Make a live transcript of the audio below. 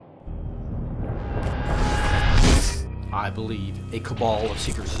I believe a cabal of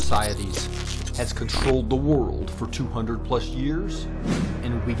secret societies has controlled the world for 200 plus years,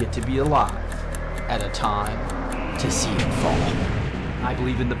 and we get to be alive at a time to see it fall. I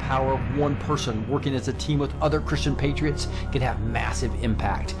believe in the power of one person working as a team with other Christian patriots can have massive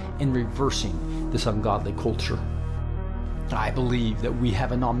impact in reversing this ungodly culture. I believe that we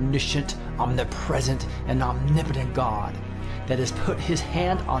have an omniscient, omnipresent, and omnipotent God that has put his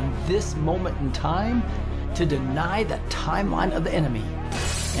hand on this moment in time to deny the timeline of the enemy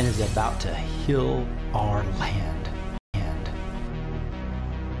and is about to heal our land.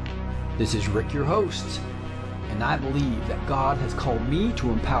 This is Rick, your host, and I believe that God has called me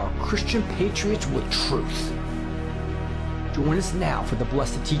to empower Christian patriots with truth. Join us now for the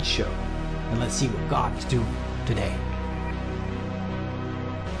Blessed Teach Show, and let's see what God is doing today.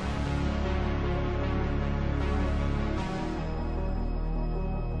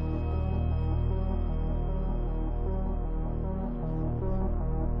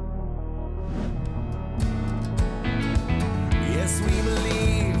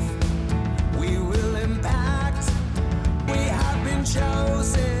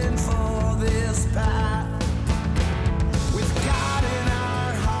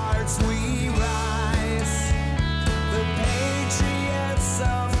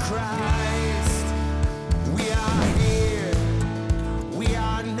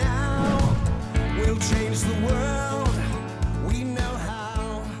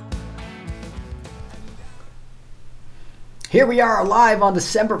 Here we are live on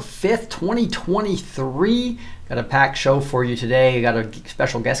December 5th, 2023. Got a packed show for you today. We got a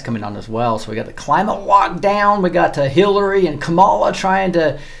special guest coming on as well. So we got the climate lockdown. We got Hillary and Kamala trying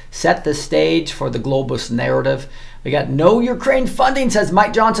to set the stage for the globalist narrative. We got no Ukraine funding, says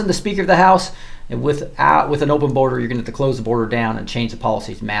Mike Johnson, the Speaker of the House. And with an open border, you're going to have to close the border down and change the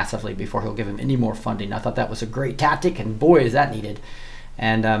policies massively before he'll give him any more funding. I thought that was a great tactic, and boy, is that needed.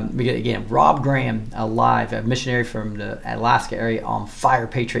 And we get, again, Rob Graham, live, a missionary from the Alaska area, on fire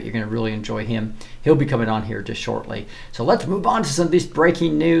patriot. You're going to really enjoy him. He'll be coming on here just shortly. So let's move on to some of this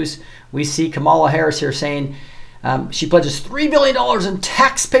breaking news. We see Kamala Harris here saying she pledges $3 billion in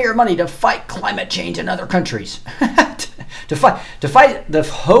taxpayer money to fight climate change in other countries. to fight the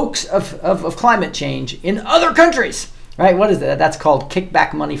hoax of climate change in other countries. Right? What is that? That's called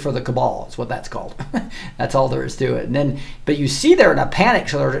kickback money for the cabal. That's what that's called. That's all there is to it. And then, but you see they're in a panic,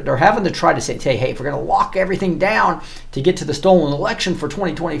 so they're having to try to say, hey, if we're going to lock everything down to get to the stolen election for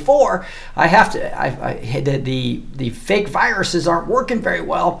 2024, the fake viruses aren't working very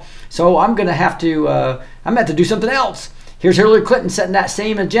well, so I'm going to have to do something else. Here's Hillary Clinton setting that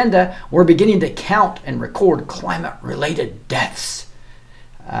same agenda. We're beginning to count and record climate-related deaths.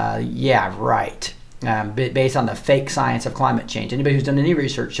 Yeah, right. Based on the fake science of climate change. Anybody who's done any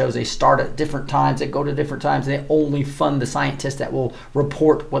research shows they start at different times, they go to different times, and they only fund the scientists that will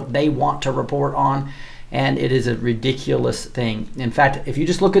report what they want to report on, and it is a ridiculous thing. In fact, if you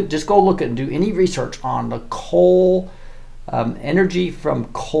just go look at and do any research on the coal energy from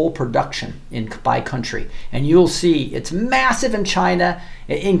coal production by country, and you'll see it's massive in China.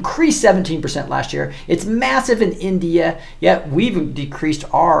 It increased 17% last year. It's massive in India, yet we've decreased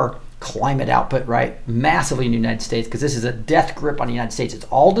our climate output, right, massively in the United States, because this is a death grip on the United States. It's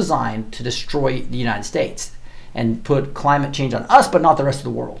all designed to destroy the United States and put climate change on us, but not the rest of the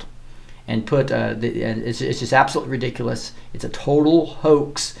world. And it's just absolutely ridiculous. It's a total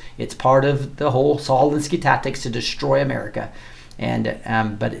hoax. It's part of the whole Saul Alinsky tactics to destroy America. And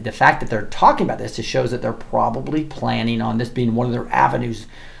but the fact that they're talking about this just shows that they're probably planning on this being one of their avenues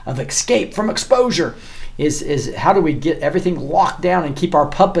of escape from exposure. Is how do we get everything locked down and keep our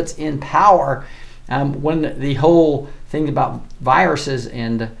puppets in power when the whole thing about viruses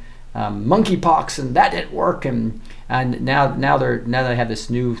and monkeypox and that didn't work, and now they have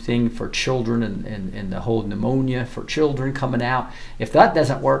this new thing for children and the whole pneumonia for children coming out. If that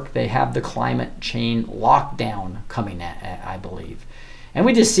doesn't work, they have the climate change lockdown coming I believe, and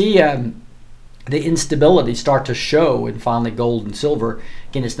we just see the instability start to show in finally gold and silver.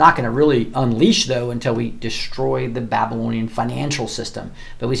 Again, it's not going to really unleash though until we destroy the Babylonian financial system.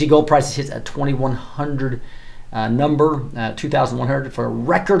 But we see gold prices hit a 2,100 number, 2,100 for a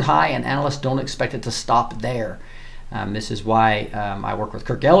record high, and analysts don't expect it to stop there. This is why I work with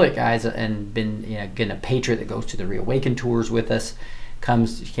Kirk Elliott guys and been getting a patriot that goes to the Reawaken tours with us.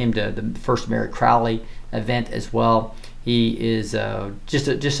 Came to the first Mary Crowley event as well. He is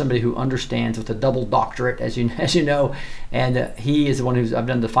just somebody who understands, with a double doctorate, as you know, and he is the one I've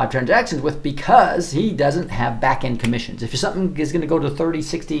done the 5 transactions with, because he doesn't have back-end commissions. If something is going to go to 30,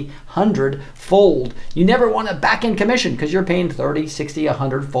 60, 100 fold, you never want a back-end commission, because you're paying 30, 60,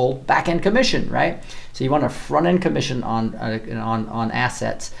 100 fold back-end commission, right? So you want a front-end commission on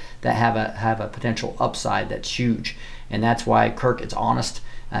assets that have a potential upside that's huge, and that's why Kirk is honest.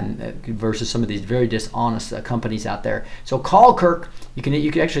 Versus some of these very dishonest companies out there. So call Kirk. You can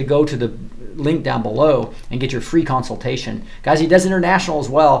actually go to the link down below and get your free consultation. Guys, he does international as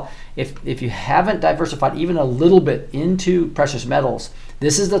well. If you haven't diversified even a little bit into precious metals,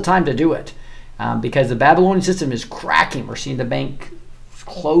 this is the time to do it, because the Babylonian system is cracking. We're seeing the bank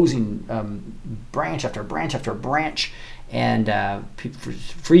closing branch after branch after branch, and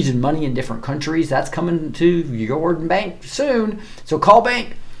freezing money in different countries. That's coming to your bank soon. So call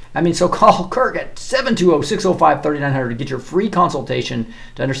Kirk at 720-605-3900 to get your free consultation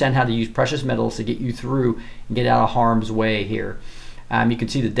to understand how to use precious metals to get you through and get out of harm's way here. You can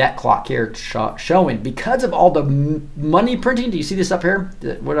see the debt clock here showing, because of all the money printing. Do you see this up here?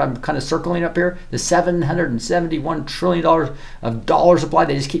 What I'm kind of circling up here? The $771 trillion of dollar supply.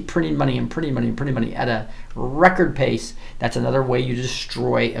 They just keep printing money and printing money and printing money at a record pace. That's another way you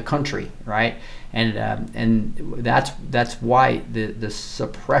destroy a country, right? And that's why the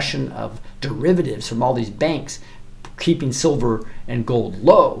suppression of derivatives from all these banks, keeping silver and gold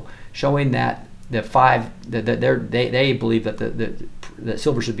low, showing that they believe that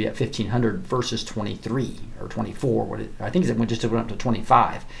silver should be at 1,500 versus 23 or 24. I think it just went up to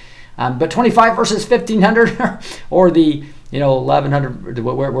 25. But 25 versus 1,500, or the 1,100,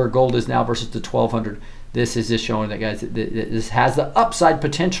 where gold is now, versus the 1,200. This is just showing that, guys, this has the upside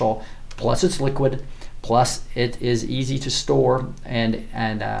potential. Plus, it's liquid. Plus, it is easy to store, and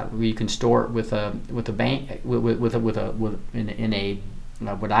we can store it with a bank in a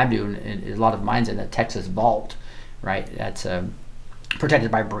what I'm doing. A lot of mine's in a Texas vault, right? That's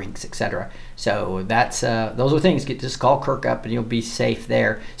protected by Brinks, etc. So that's those are things. Just call Kirk up and you'll be safe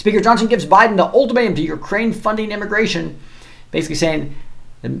there. Speaker Johnson gives Biden the ultimatum to Ukraine funding immigration, basically saying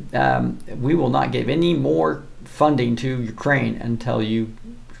we will not give any more funding to Ukraine until you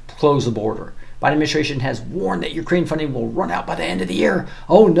close the border. Biden administration has warned that Ukraine funding will run out by the end of the year.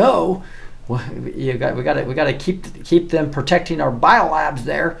 Oh no! Well, we got to keep them protecting our biolabs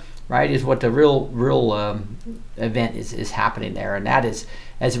there, right? Is what the real event is happening there, and that's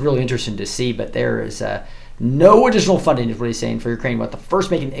really interesting to see. But there is no additional funding, is what he's saying, for Ukraine. But the first,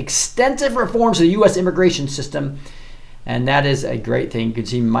 making extensive reforms to the U.S. immigration system, and that is a great thing. You can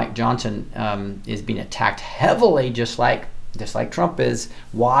see Mike Johnson is being attacked heavily, just like Trump is.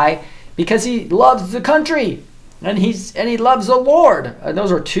 Why? Because he loves the country. And he loves the Lord.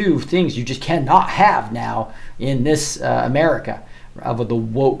 Those are two things you just cannot have now in this America, of the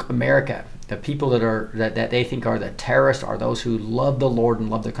woke America. The people that they think are the terrorists are those who love the Lord and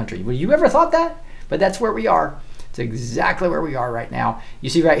love the country. Well, you ever thought that? But that's where we are. It's exactly where we are right now.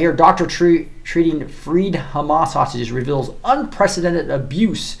 You see right here, doctor treating freed Hamas hostages reveals unprecedented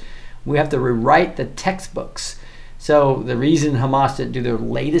abuse. We have to rewrite the textbooks. So the reason Hamas didn't do their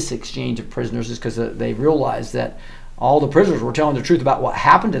latest exchange of prisoners is because they realized that all the prisoners were telling the truth about what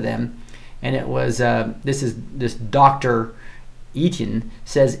happened to them. And it was, this Dr. Eaton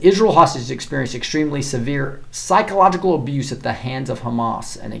says, Israel hostages experienced extremely severe psychological abuse at the hands of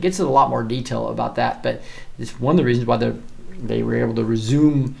Hamas. And it gets into a lot more detail about that, but it's one of the reasons why they were able to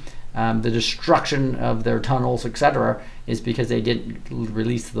resume the destruction of their tunnels, etc., is because they didn't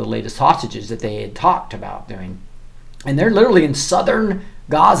release the latest hostages that they had talked about doing. And they're literally in southern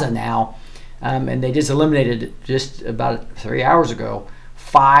Gaza now, and they just eliminated, just about 3 hours ago,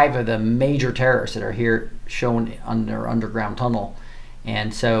 5 of the major terrorists that are here shown on their underground tunnel.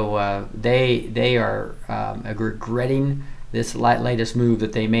 And so they are regretting this latest move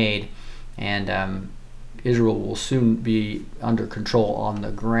that they made, and Israel will soon be under control on the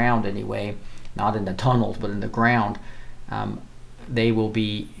ground anyway, not in the tunnels, but in the ground. They will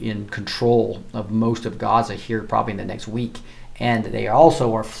be in control of most of Gaza here probably in the next week. And they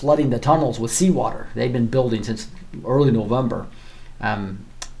also are flooding the tunnels with seawater. They've been building since early November.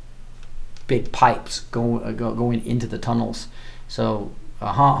 Big pipes going into the tunnels. So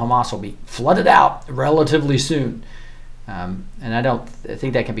Hamas will be flooded out relatively soon. And I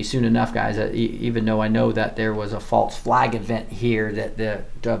think that can be soon enough, guys. Even though I know that there was a false flag event here that the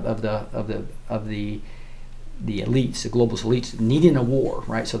elites, the globalist elites, needing a war,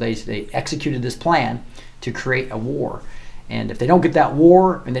 right? So they executed this plan to create a war. And if they don't get that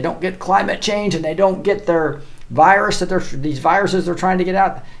war, and they don't get climate change, and they don't get their virus these viruses they're trying to get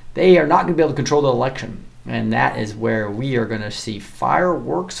out, they are not going to be able to control the election. and that is where we are going to see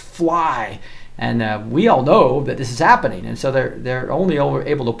fireworks fly. And we all know that this is happening, and so they're only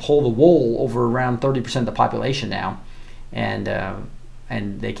able to pull the wool over around 30% of the population now, and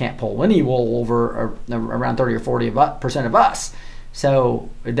they can't pull any wool over around 30 or 40% of us. So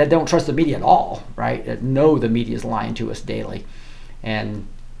they don't trust the media at all, right? That know the media is lying to us daily, and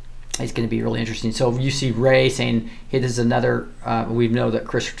it's going to be really interesting. So you see Ray saying, hey, this is another, we know that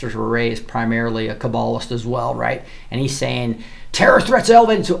Christopher Ray is primarily a Kabbalist as well, right? And he's saying, terror threats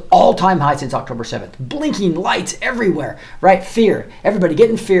elevated to all-time high since October 7th. Blinking lights everywhere, right? Fear. Everybody get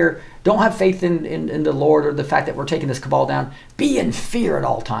in fear. Don't have faith in the Lord or the fact that we're taking this cabal down. Be in fear at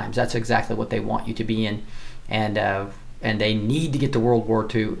all times. That's exactly what they want you to be in. And they need to get to World War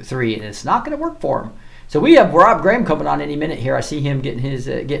III, and it's not going to work for them. So we have Rob Graham coming on any minute here. I see him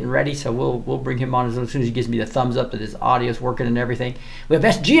getting ready, so we'll bring him on as soon as he gives me the thumbs up that his audio's working and everything. We have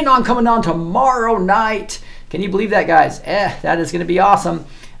SGN coming on tomorrow night. Can you believe that, guys? That is going to be awesome.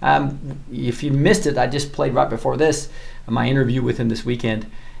 If you missed it, I just played right before this my interview with him this weekend,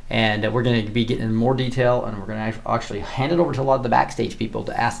 and we're going to be getting in more detail, and we're going to actually hand it over to a lot of the backstage people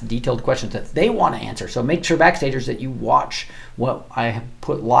to ask detailed questions that they want to answer. So make sure, backstagers, that you watch what I have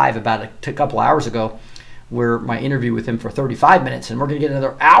put live about a couple hours ago, where my interview with him for 35 minutes, and we're going to get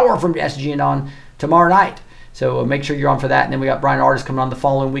another hour from SGN tomorrow night. So make sure you're on for that. And then we got Brian Artis coming on the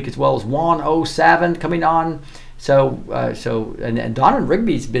following week, as well as Juan 07 coming on. And Donovan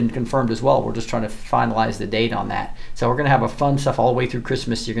Rigby's been confirmed as well. We're just trying to finalize the date on that. So we're going to have a fun stuff all the way through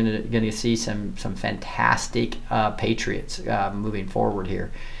Christmas. You're going to see some fantastic Patriots moving forward here.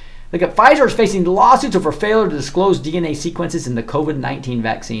 Look at Pfizer is facing lawsuits over failure to disclose DNA sequences in the COVID-19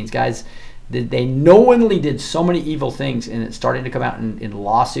 vaccines. Guys, they knowingly did so many evil things, and it's starting to come out in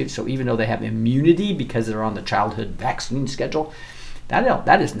lawsuits. So even though they have immunity because they're on the childhood vaccine schedule,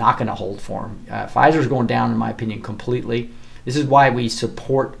 that is not going to hold for them. Pfizer's going down, in my opinion, completely. This is why we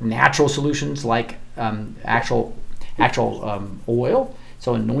support natural solutions like actual oil,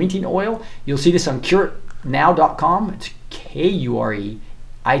 so anointing oil. You'll see this on cureitnow.com. It's KUREIT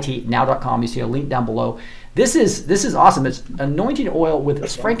now.com. You see a link down below. This is awesome. It's anointing oil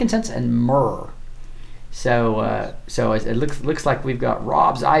with frankincense and myrrh. So it looks like we've got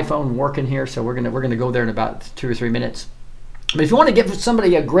Rob's iPhone working here. So we're gonna go there in about 2 or 3 minutes. But if you want to give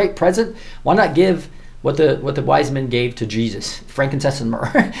somebody a great present, why not give what the wise men gave to Jesus, frankincense and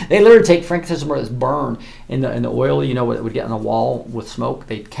myrrh? They literally take frankincense and myrrh that's burned in the oil, you know, what it would get on the wall with smoke.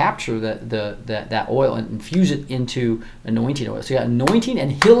 They capture that oil and infuse it into anointing oil. So you got anointing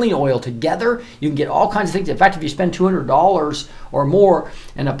and healing oil together. You can get all kinds of things. In fact, if you spend $200 or more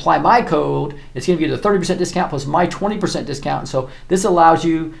and apply my code, it's going to give you the 30% discount plus my 20% discount. So this allows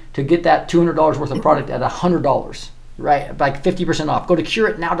you to get that $200 worth of product at $100. Right, like 50% off. Go to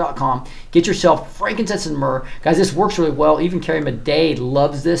cureitnow.com. Get yourself frankincense and myrrh. Guys, this works really well. Even Carrie Madej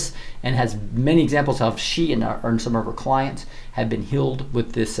loves this and has many examples of she and some of her clients have been healed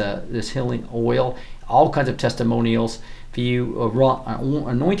with this healing oil. All kinds of testimonials. If you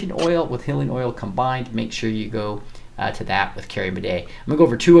anointing oil with healing oil combined, make sure you go to that with Carrie Madej. I'm going to go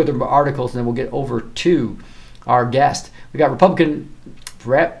over 2 other articles, and then we'll get over to our guest. We got Republican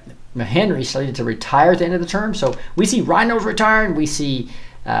Rep Henry slated to retire at the end of the term. So we see rhinos retiring. We see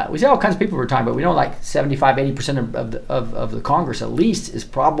all kinds of people retiring, but we know like 75-80% of the Congress at least is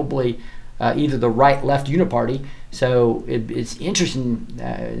probably either the right-left uniparty. So it's interesting.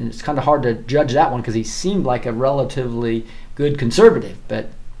 It's kind of hard to judge that one because he seemed like a relatively good conservative, but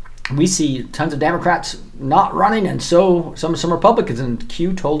we see tons of Democrats not running, and so some Republicans. And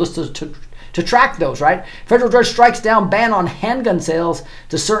Q told us to track those, right? Federal judge strikes down ban on handgun sales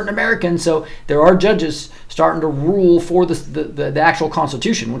to certain Americans. So there are judges starting to rule for the actual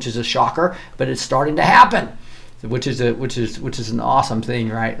Constitution, which is a shocker, but it's starting to happen, which is an awesome thing,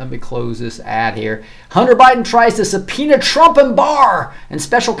 right? Let me close this ad here. Hunter Biden tries to subpoena Trump and Barr, and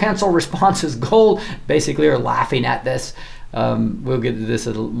special counsel responses gold basically are laughing at this. We'll get to this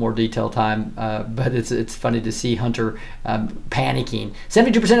at a more detailed time, but it's funny to see Hunter panicking.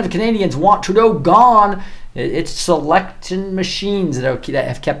 72% of Canadians want Trudeau gone. It's selection machines that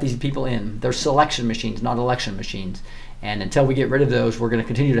have kept these people in. They're selection machines, not election machines. And until we get rid of those, we're going to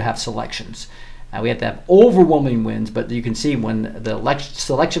continue to have selections. We have to have overwhelming wins, but you can see when the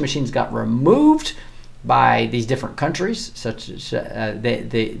selection machines got removed by these different countries, such as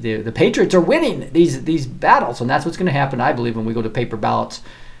the Patriots are winning these battles, and that's what's going to happen, I believe, when we go to paper ballots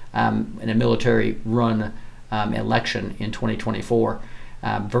in a military-run election in 2024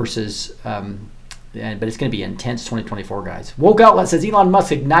 versus but it's going to be intense 2024, guys. Woke Outlet says Elon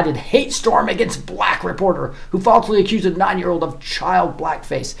Musk ignited hate storm against black reporter who falsely accused a 9-year-old of child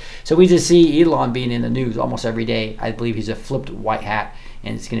blackface. So we just see Elon being in the news almost every day. I believe he's a flipped white hat,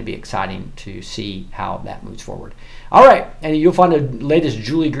 and it's going to be exciting to see how that moves forward. All right, and you'll find the latest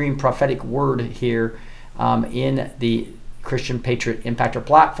Julie Green prophetic word here in the Christian Patriot Impactor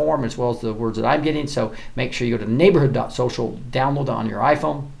platform, as well as the words that I'm getting. So make sure you go to neighborhood.social, download it on your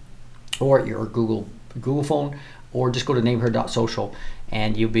iPhone or your Google phone, or just go to neighborhood.social,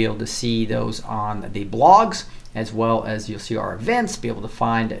 and you'll be able to see those on the blogs, as well as you'll see our events, be able to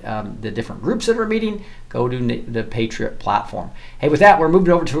find the different groups that are meeting. Go to the Patriot platform. Hey, with that, we're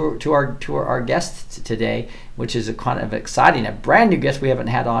moving over to our guests today, which is a kind of exciting, a brand new guest we haven't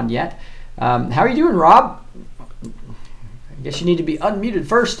had on yet. How are you doing, Rob? I guess you need to be unmuted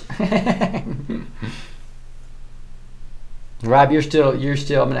first. Rob, you're still. I'm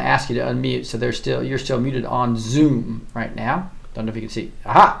going to ask you to unmute. So you're still muted on Zoom right now. Don't know if you can see.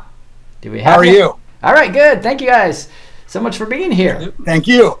 Aha. Do we have? How are you? All right, good. Thank you guys so much for being here. Thank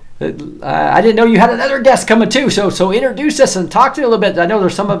you. I didn't know you had another guest coming too. So introduce us and talk to you a little bit. I know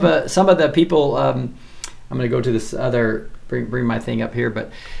there's some of the people. I'm going to go to this other. Bring my thing up here,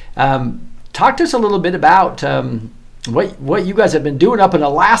 but talk to us a little bit about. What you guys have been doing up in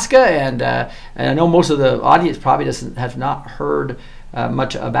Alaska, and I know most of the audience probably have not heard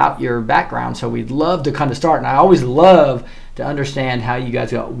much about your background, so we'd love to kind of start. And I always love to understand how you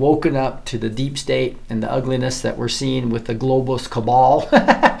guys got woken up to the deep state and the ugliness that we're seeing with the globalist cabal.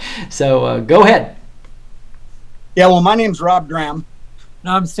 So go ahead. Yeah, well, my name's Rob Graham. And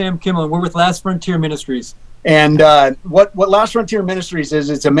I'm Sam Kimmel, and we're with Last Frontier Ministries. And what Last Frontier Ministries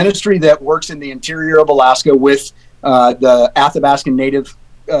is, it's a ministry that works in the interior of Alaska with the Athabascan Native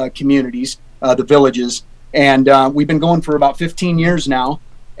communities, the villages, and we've been going for about 15 years now.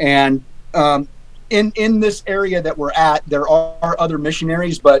 And in this area that we're at, there are other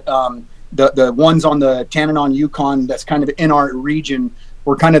missionaries, but the ones on the Tanana Yukon, that's kind of in our region,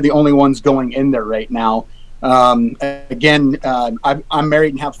 we're kind of the only ones going in there right now. Again, I'm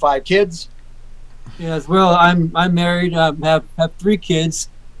married and have 5 kids. Yeah, as well. I'm married, have 3 kids.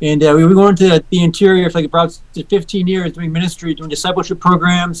 And we were going to the interior for like about 15 years, doing ministry, doing discipleship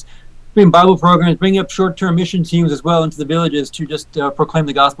programs, doing Bible programs, bringing up short-term mission teams as well into the villages to just proclaim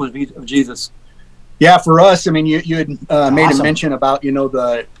the gospel of Jesus. Yeah, for us, I mean, you had made Awesome. a mention about,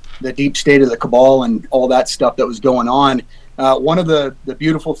 the deep state of the cabal and all that stuff that was going on. One of the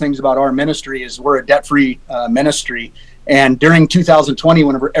beautiful things about our ministry is we're a debt-free ministry. And during 2020,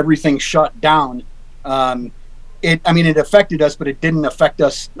 whenever everything shut down, it affected us, but it didn't affect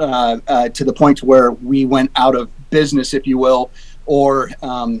us to the point where we went out of business, if you will, or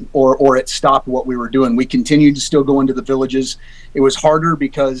it stopped what we were doing. We continued to still go into the villages. It was harder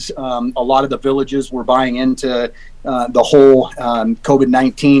because a lot of the villages were buying into the whole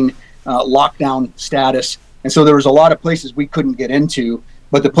COVID-19 lockdown status. And so there was a lot of places we couldn't get into,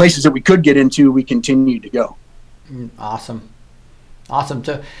 but the places that we could get into, we continued to go. Awesome.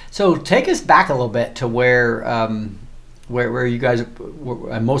 So take us back a little bit to where you guys,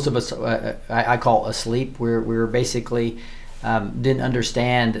 most of us, I call asleep. We were basically didn't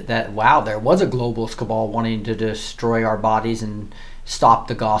understand that, wow, there was a globalist cabal wanting to destroy our bodies and stop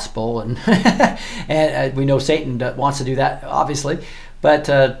the gospel, and and we know Satan wants to do that, obviously.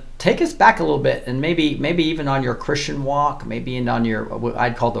 But take us back a little bit, and maybe even on your Christian walk, maybe on your what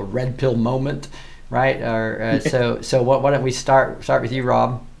I'd call the red pill moment. Right, or so. Why don't we start with you,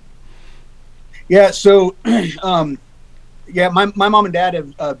 Rob? Yeah. So, my mom and dad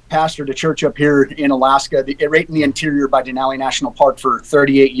have pastored a church up here in Alaska, right in the interior by Denali National Park for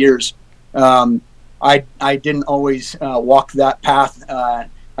 38 years. I didn't always walk that path. I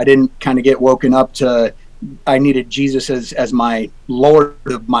didn't kind of get woken up to. I needed Jesus as my Lord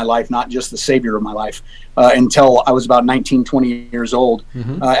of my life, not just the Savior of my life, until I was about 19, 20 years old,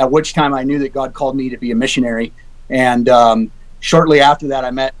 at which time I knew that God called me to be a missionary. And shortly after that,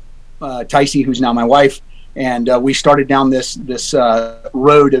 I met Tycee, who's now my wife, and we started down this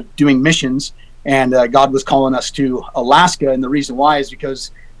road of doing missions. And God was calling us to Alaska, and the reason why is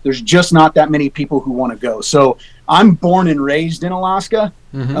because there's just not that many people who want to go. So I'm born and raised in Alaska,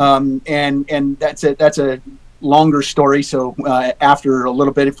 and that's a longer story. So after a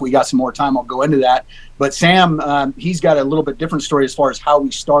little bit, if we got some more time, I'll go into that. But Sam, he's got a little bit different story as far as how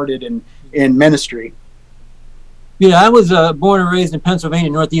we started in ministry. Yeah, I was born and raised in Pennsylvania,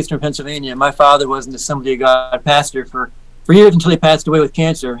 northeastern Pennsylvania. My father was an Assembly of God pastor for years until he passed away with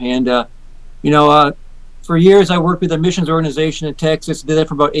cancer. And for years, I worked with a missions organization in Texas. Did that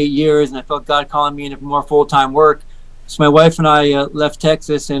for about 8 years, and I felt God calling me into more full-time work. So my wife and I left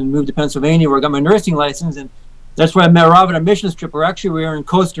Texas and moved to Pennsylvania, where I got my nursing license, and that's where I met Rob on a missions trip. We were in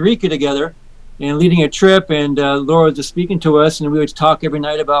Costa Rica together and leading a trip, and Laura was just speaking to us, and we would talk every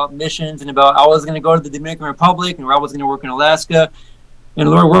night about missions and about I was going to go to the Dominican Republic and Rob was going to work in Alaska. And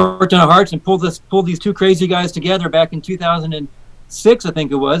Laura worked on our hearts and pulled these two crazy guys together back in 2006, I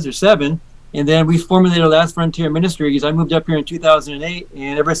think it was, or 7. And then we formulated Last Frontier Ministries. I moved up here in 2008,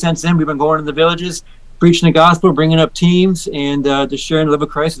 and ever since then, we've been going to the villages, preaching the gospel, bringing up teams, and just sharing the love of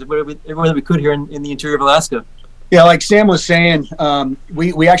Christ with everyone that we could here in the interior of Alaska. Yeah, like Sam was saying,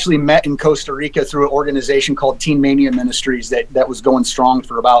 we actually met in Costa Rica through an organization called Teen Mania Ministries that was going strong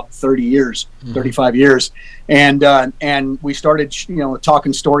for about 30 years, 35 years. And we started,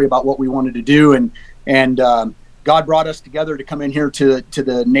 talking story about what we wanted to do. And God brought us together to come in here to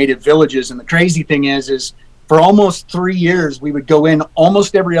the native villages. And the crazy thing is for almost 3 years, we would go in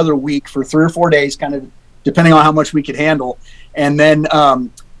almost every other week for 3 or 4 days, kind of depending on how much we could handle. And then,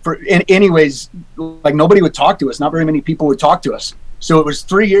 anyways, like nobody would talk to us. Not very many people would talk to us. So it was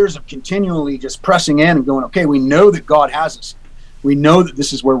 3 years of continually just pressing in and going, okay, we know that God has us. We know that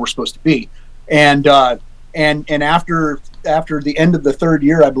this is where we're supposed to be. And after the end of the 3rd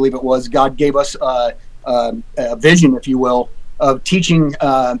year, I believe it was, God gave us a vision, if you will, of teaching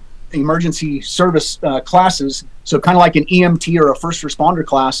emergency service classes. So kind of like an EMT or a first responder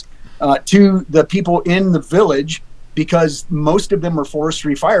class to the people in the village, because most of them were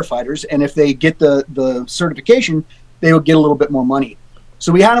forestry firefighters, and if they get the certification, they would get a little bit more money.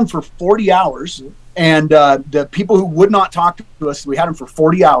 So we had them for 40 hours, and the people who would not talk to us, we had them for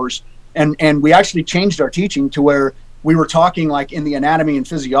 40 hours, and we actually changed our teaching to where we were talking like in the anatomy and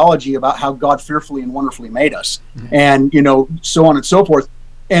physiology about how God fearfully and wonderfully made us, and so on and so forth.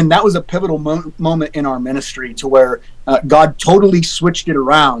 And that was a pivotal moment in our ministry to where God totally switched it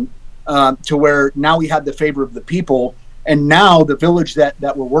around. To where now we had the favor of the people, and now the village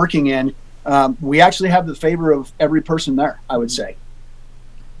that we're working in, we actually have the favor of every person there, I would say.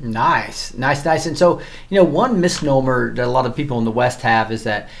 Nice. And so, one misnomer that a lot of people in the West have is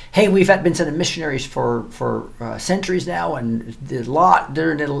that, hey, we've been sending missionaries for centuries now, and a lot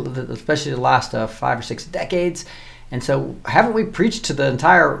during especially the last 5 or 6 decades. And so haven't we preached to the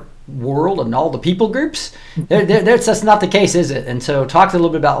entire world and all the people groups? That's not the case, is it? And so talk a little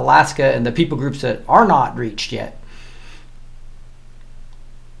bit about Alaska and the people groups that are not reached yet.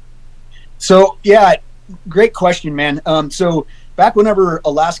 So yeah, great question, man. So back whenever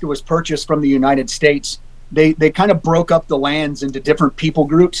Alaska was purchased from the United States, they kind of broke up the lands into different people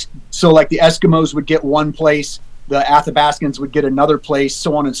groups. So like the Eskimos would get one place, the Athabascans would get another place,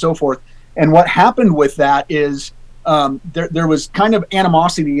 so on and so forth. And what happened with that is there was kind of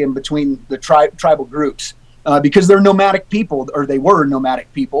animosity in between the tribal groups because they're nomadic people, or they were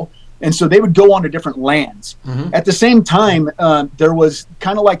nomadic people, and so they would go on to different lands. At the same time, there was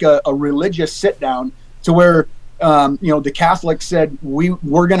kind of like a religious sit down to where the Catholics said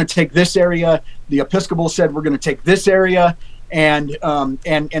we're going to take this area, the Episcopal said we're going to take this area, and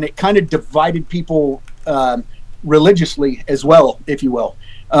it kind of divided people religiously as well, if you will.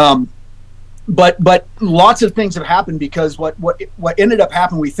 But lots of things have happened because what ended up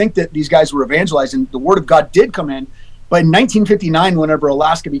happening, we think that these guys were evangelizing, the word of God did come in, but in 1959, whenever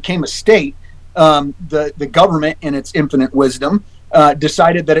Alaska became a state, the government, in its infinite wisdom,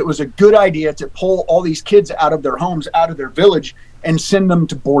 decided that it was a good idea to pull all these kids out of their homes, out of their village, and send them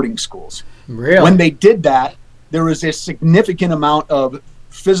to boarding schools. Really? When they did that, there was a significant amount of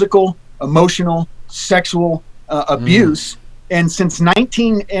physical, emotional, sexual abuse. And since and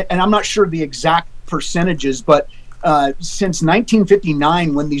I'm not sure the exact percentages, but since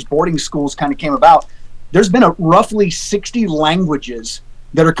 1959, when these boarding schools kind of came about, there's been roughly 60 languages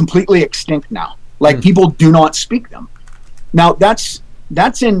that are completely extinct now. Like people do not speak them. Now that's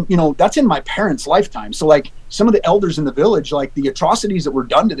in my parents' lifetime. So like some of the elders in the village, like the atrocities that were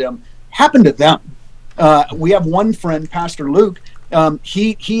done to them happened to them. We have one friend, Pastor Luke.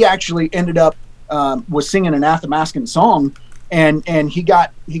 He actually ended up was singing an Athabascan song. And he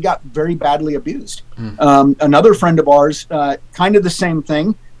got very badly abused. Another friend of ours, kind of the same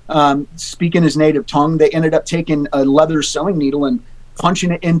thing, speaking his native tongue. They ended up taking a leather sewing needle and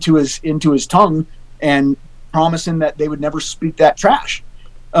punching it into his tongue and promising that they would never speak that trash.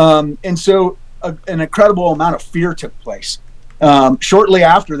 And so an incredible amount of fear took place. Shortly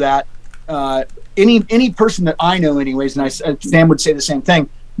after that, any person that I know, anyways, and Sam would say the same thing,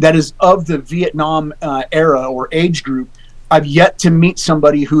 that is of the Vietnam era or age group, I've yet to meet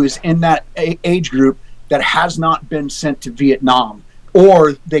somebody who is in that age group that has not been sent to Vietnam,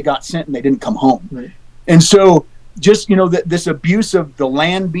 or they got sent and they didn't come home. Right. And so just, you know, this abuse of the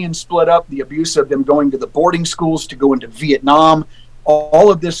land being split up, the abuse of them going to the boarding schools to go into Vietnam,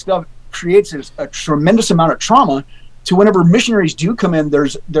 all of this stuff creates a tremendous amount of trauma to whenever missionaries do come in,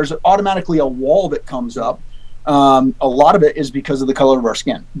 there's automatically a wall that comes up. A lot of it is because of the color of our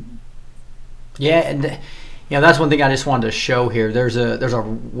skin. Yeah, and you know, that's one thing I just wanted to show here. There's a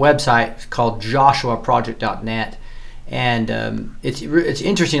website called joshuaproject.net, and it's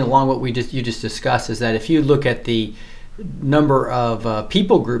interesting along what you just discussed is that if you look at the number of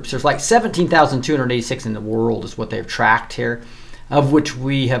people groups, there's like 17,286 in the world is what they've tracked here, of which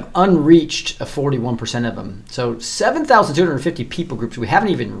we have unreached 41% of them. So 7,250 people groups we haven't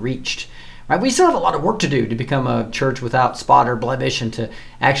even reached. Right? We still have a lot of work to do to become a church without spot or blemish, and to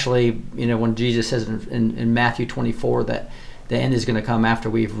actually, you know, when Jesus says in Matthew 24 that the end is going to come after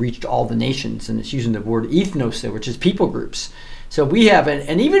we've reached all the nations, and it's using the word ethnos there, which is people groups. So we have,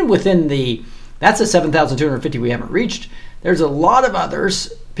 and even within that's the 7,250 we haven't reached. There's a lot of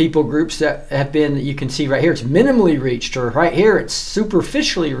others, people groups that have been, you can see right here, it's minimally reached, or right here it's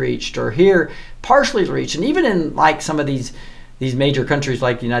superficially reached, or here partially reached. And even in like some of these major countries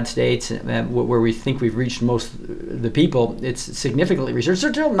like the United States, where we think we've reached most of the people, it's significantly reached. There's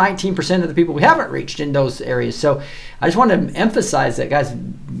still 19% of the people we haven't reached in those areas. So I just want to emphasize that, guys,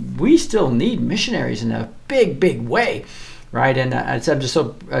 we still need missionaries in a big, big way. Right, and it's just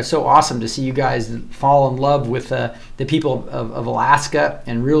so awesome to see you guys fall in love with the people of Alaska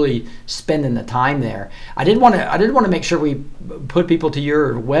and really spending the time there. I did want to make sure we put people to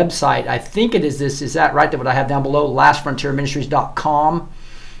your website. I think it is this. Is that right? That what I have down below, lastfrontierministries.com.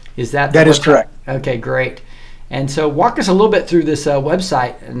 Is that? That is correct. Okay, great. And so walk us a little bit through this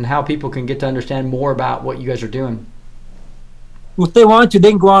website and how people can get to understand more about what you guys are doing. Well, if they want to, they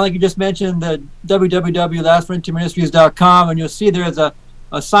can go on, like you just mentioned, the www.lastfrontierministries.com, and you'll see there's a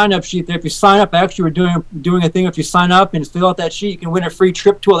sign-up sheet there. If you sign up, actually, we're doing a thing. If you sign up and fill out that sheet, you can win a free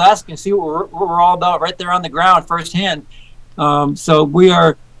trip to Alaska and see what we're all about right there on the ground, firsthand. So we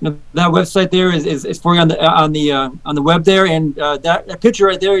are. That website there is for you on the web there, and that picture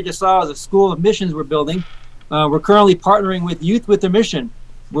right there you just saw is a school of missions we're building. We're currently partnering with Youth with a Mission.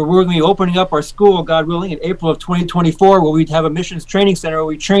 We're going to be opening up our school, God willing, in April of 2024, where we'd have a missions training center where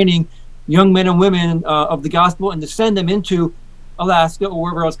we're training young men and women of the gospel and to send them into Alaska or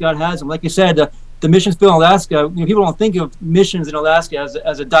wherever else God has them. Like you said, the missions field in Alaska, you know, people don't think of missions in Alaska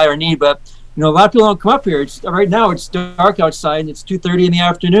as a dire need, but you know, a lot of people don't come up here. Right now it's dark outside and it's 2:30 in the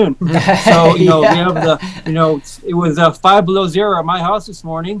afternoon. So you know, yeah. We have it was 5 below zero at my house this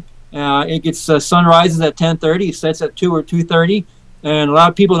morning. It gets sun rises at 10:30, sets at 2 or 2:30. And a lot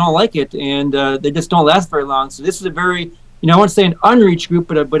of people don't like it, and they just don't last very long. So this is a very, you know, I won't say an unreached group,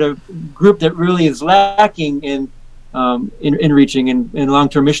 but a group that really is lacking in reaching in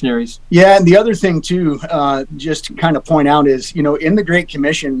long-term missionaries. Yeah, and the other thing too, just to kind of point out is, you know, in the Great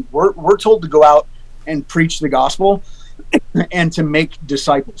Commission, we're told to go out and preach the gospel and to make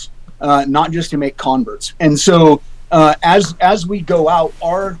disciples, not just to make converts. And so as we go out,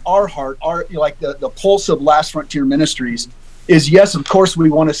 our heart, like the pulse of Last Frontier Ministries is, yes, of course, we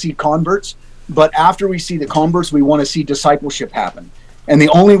want to see converts, but after we see the converts, we want to see discipleship happen. And the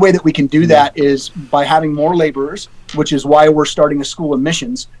only way that we can do that is by having more laborers, which is why we're starting a school of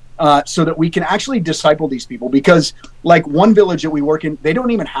missions, so that we can actually disciple these people. Because like one village that we work in, they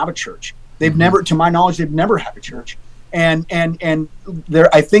don't even have a church. They've never, to my knowledge, they've never had a church. And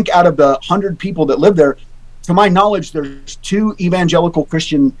there, I think out of the 100 people that live there, to my knowledge, there's 2 evangelical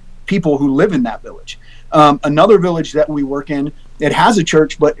Christian people who live in that village. Another village that we work in, it has a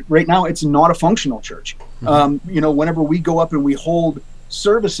church, but right now it's not a functional church. You know, whenever we go up and we hold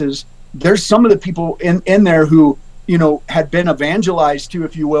services, there's some of the people in there who, you know, had been evangelized to,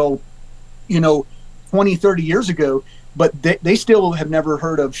 if you will, you know, 20, 30 years ago, but they still have never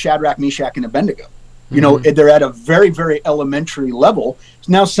heard of Shadrach, Meshach, and Abednego. You know, they're at a very, very elementary level.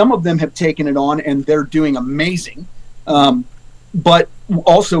 Now, some of them have taken it on and they're doing amazing. But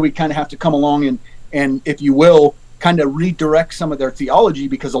also we kind of have to come along and if you will, kind of redirect some of their theology,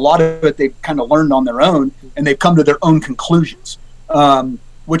 because a lot of it they've kind of learned on their own and they've come to their own conclusions,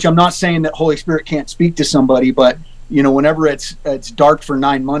 which I'm not saying that Holy Spirit can't speak to somebody, but you know, whenever it's dark for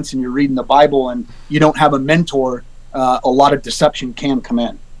 9 months and you're reading the Bible and you don't have a mentor, a lot of deception can come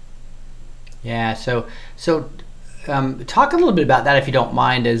in. Yeah. So talk a little bit about that, if you don't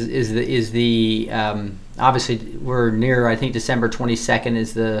mind. Is the obviously we're near, I think December 22nd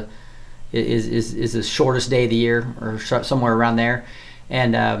is the shortest day of the year, or somewhere around there.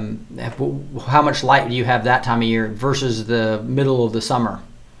 And how much light do you have that time of year versus the middle of the summer?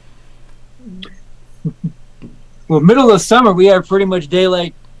 Well, middle of summer we have pretty much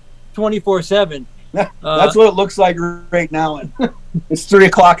daylight 24/7. That's what it looks like right now. And it's 3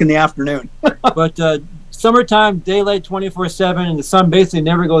 o'clock in the afternoon. But summertime, daylight 24/7, and the sun basically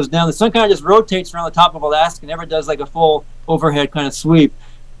never goes down. The sun kind of just rotates around the top of Alaska, never does like a full overhead kind of sweep.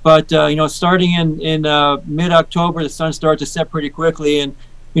 But starting in mid-October, the sun starts to set pretty quickly, and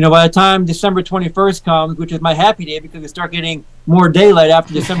by the time December 21st comes, which is my happy day because we start getting more daylight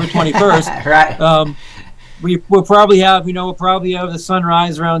after December 21st. Right. We'll probably have the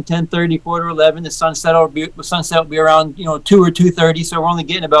sunrise around 10:30, quarter 11. The sunset will be around 2 or 2:30. So we're only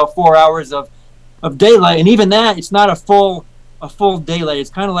getting about 4 hours of daylight, and even that, it's not a full daylight. It's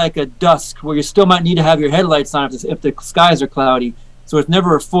kind of like a dusk where you still might need to have your headlights on if the skies are cloudy. So it's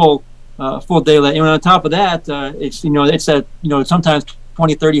never a full daylight. And on top of that, it's at sometimes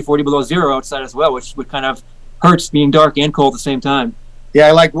 20, 30, 40 below zero outside as well, which would kind of hurts being dark and cold at the same time.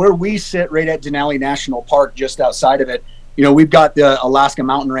 Yeah, like where we sit right at Denali National Park, just outside of it, we've got the Alaska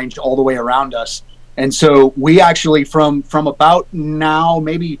mountain range all the way around us. And so we actually from about now,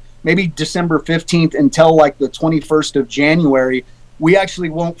 maybe December 15th until like the 21st of January, we actually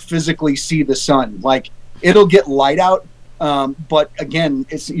won't physically see the sun. Like it'll get light out. But again,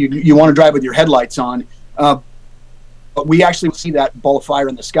 it's you want to drive with your headlights on. But we actually see that ball of fire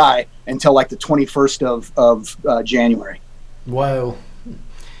in the sky until like the 21st of January. Whoa.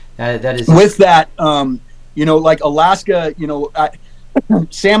 That is with that, like Alaska,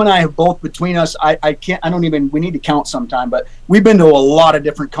 Sam and I have both between us. We need to count sometime, but we've been to a lot of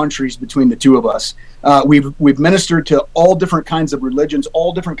different countries between the two of us. We've ministered to all different kinds of religions,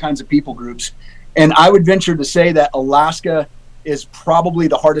 all different kinds of people groups. And I would venture to say that Alaska is probably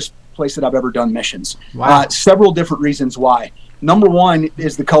the hardest place that I've ever done missions. Wow. Several different reasons why. Number one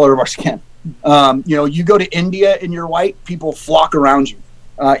is the color of our skin. You go to India and you're white, people flock around you.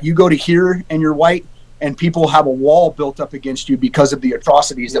 You go to here and you're white, and people have a wall built up against you because of the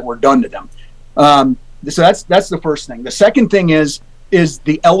atrocities that were done to them. So that's the first thing. The second thing is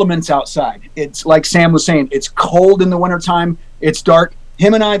the elements outside. It's like Sam was saying, it's cold in the wintertime. It's dark.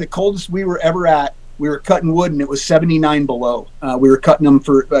 Him and I, the coldest we were ever at, we were cutting wood and it was 79 below. We were cutting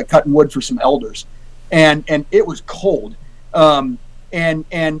wood for some elders, and it was cold.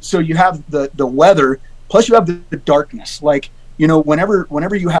 And so you have the weather, plus you have the darkness. Like,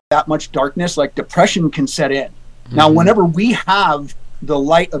 whenever you have that much darkness, like depression can set in. Mm-hmm. Now, whenever we have the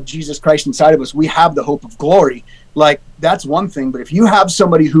light of Jesus Christ inside of us, we have the hope of glory. Like, that's one thing. But if you have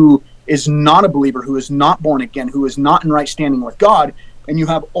somebody who is not a believer, who is not born again, who is not in right standing with God, and you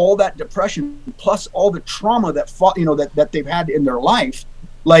have all that depression plus all the trauma that they've had in their life,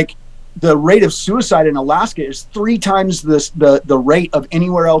 like the rate of suicide in Alaska is 3 times the rate of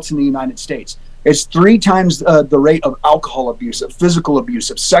anywhere else in the United States. It's 3 times the rate of alcohol abuse, of physical abuse,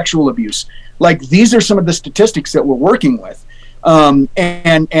 of sexual abuse. Like, these are some of the statistics that we're working with.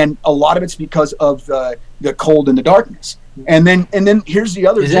 And a lot of it's because of the cold and the darkness. And then here's the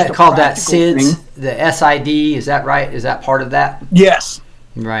other. Is that called that SIDS, the SID? Is that right? Is that part of that? Yes.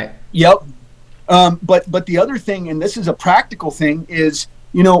 Right. Yep. But the other thing, and this is a practical thing, is,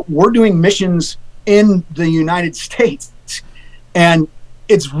 we're doing missions in the United States, and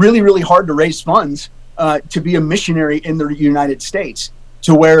it's really, really hard to raise funds to be a missionary in the United States,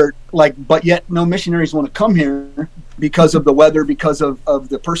 to where, but yet no missionaries want to come here because of the weather, because of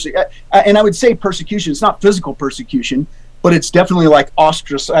the and I would say persecution. It's not physical persecution, but it's definitely like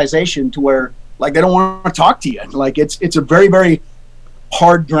ostracization, to where like they don't want to talk to you. Like it's a very, very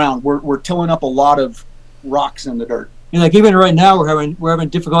hard ground. We're tilling up a lot of rocks in the dirt. Like even right now, we're having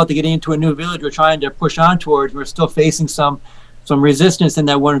difficulty getting into a new village we're trying to push on towards. We're still facing some resistance in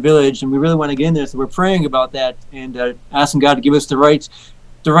that one village, and we really want to get in there. So we're praying about that and asking God to give us the right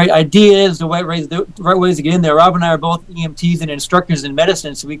ideas, the right ways to get in there. Rob and I are both EMTs and instructors in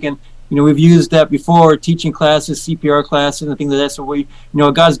medicine, so we can, we've used that before, teaching classes, CPR classes, and things like that. So we,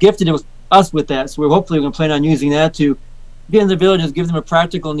 God's gifted us with that. So we're hopefully going to plan on using that to get in the villages, give them a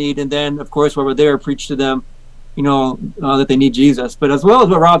practical need, and then, of course, while we're there, preach to them, that they need Jesus. But as well as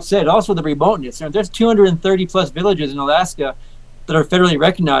what Rob said, also the remoteness. There's 230 plus villages in Alaska that are federally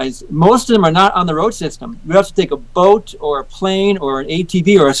recognized. Most of them are not on the road system. You have to take a boat or a plane or an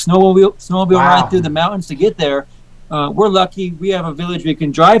ATV or a snowmobile Wow. ride through the mountains to get there. We're lucky we have a village we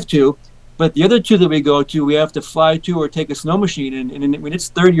can drive to, but the other two that we go to, we have to fly to or take a snow machine. And when it's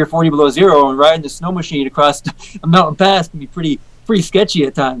 30 or 40 below zero, and riding the snow machine across a mountain pass can be pretty sketchy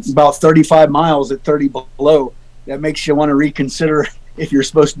at times. About 35 miles at 30 below. That makes you want to reconsider if you're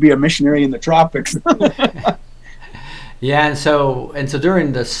supposed to be a missionary in the tropics. Yeah, and so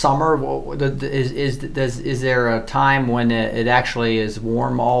during the summer, is there a time when it actually is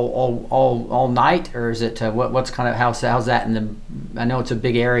warm all night, or is it what's kind of how's that in the? I know it's a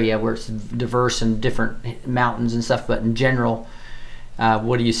big area where it's diverse and different mountains and stuff, but in general,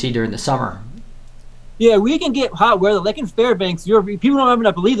 what do you see during the summer? Yeah, we can get hot weather. Like in Fairbanks, people don't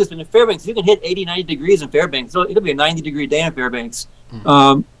even believe this, but in Fairbanks, you can hit 80, 90 degrees in Fairbanks. So it'll be a 90-degree day in Fairbanks.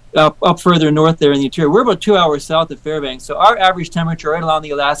 Up further north there in the interior. We're about 2 hours south of Fairbanks. So our average temperature right along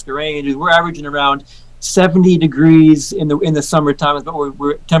the Alaska range, we're averaging around 70 degrees in the summertime. Is what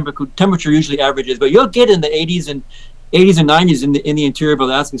we're temperature usually averages. But you'll get in the 80s and 90s in the interior of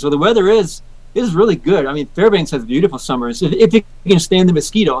Alaska. So the weather is really good. I mean, Fairbanks has beautiful summers if you can stand the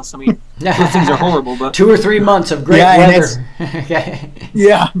mosquitoes. I mean, those things are horrible. But 2 or 3 months of great weather. Okay.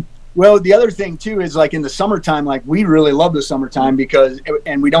 Yeah. Well, the other thing too is like in the summertime, like we really love the summertime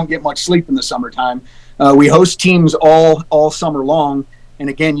and we don't get much sleep in the summertime. We host teams all summer long. And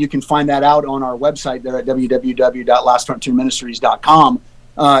again, you can find that out on our website there at www.lastfrontierministries.com.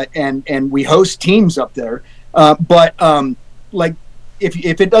 And we host teams up there. But like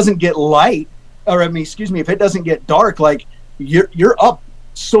if it doesn't get light, if it doesn't get dark, like you're up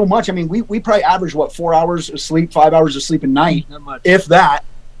so much. I mean, we probably average 4 hours of sleep, 5 hours of sleep a night, if that.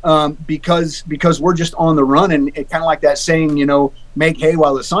 Because we're just on the run, and it kind of like that saying, make hay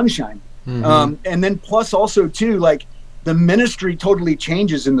while the sun shines. And then plus also too, like the ministry totally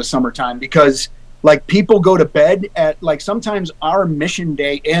changes in the summertime because like people go to bed at like sometimes our mission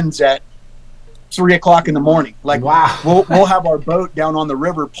day ends at 3 o'clock in the morning. Like wow. we'll have our boat down on the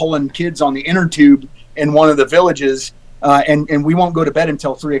river pulling kids on the inner tube in one of the villages. And we won't go to bed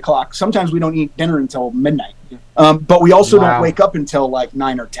until 3 o'clock. Sometimes we don't eat dinner until midnight. But we also don't wake up until like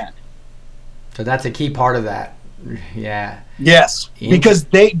 9 or 10. So that's a key part of that. Yeah. Yes, because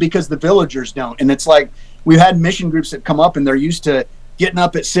the villagers don't. And it's like we've had mission groups that come up and they're used to getting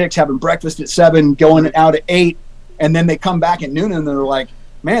up at 6, having breakfast at 7, going out at 8, and then they come back at noon and they're like,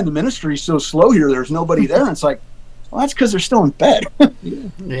 man, the ministry's so slow here. There's nobody there. And it's like, well, that's because they're still in bed.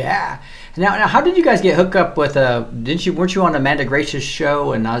 Yeah. Now, how did you guys get hooked up with? Weren't you on Amanda Grace's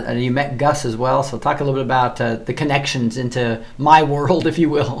show, and you met Gus as well? So talk a little bit about the connections into my world, if you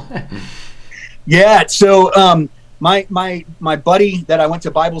will. Yeah. So my buddy that I went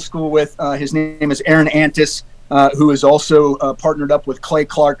to Bible school with, his name is Aaron Antis, who is also partnered up with Clay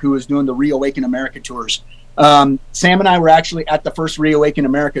Clark, who is doing the Reawaken America tours. Sam and I were actually at the first Reawaken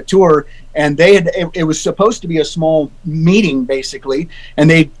America tour, and it was supposed to be a small meeting basically, and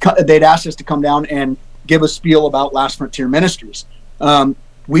they'd asked us to come down and give a spiel about Last Frontier Ministries.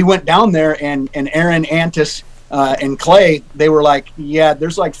 We went down there, and Aaron Antis and Clay, they were like, yeah,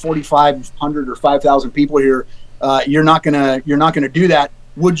 there's like 4,500 or 5,000 people here. You're not gonna do that.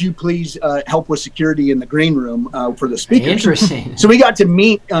 Would you please help with security in the green room for the speakers? Interesting. So we got to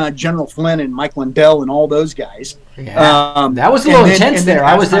meet General Flynn and Mike Lindell and all those guys. Yeah. That was a little intense there.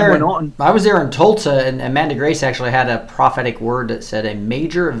 I was there in Tulsa, and Amanda Grace actually had a prophetic word that said a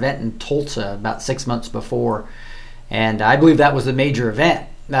major event in Tulsa about 6 months before, and I believe that was the major event.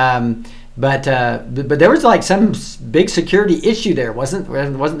 But there was like some big security issue there, wasn't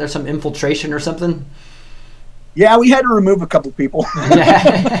there? Some infiltration or something? Yeah, we had to remove a couple people.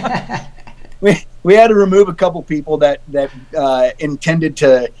 we had to remove a couple people that intended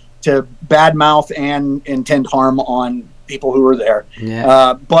to badmouth and intend harm on people who were there.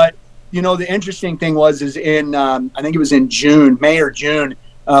 Yeah. But the interesting thing is in I think it was in May or June,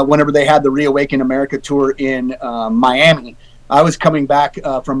 whenever they had the Reawaken America tour in Miami, I was coming back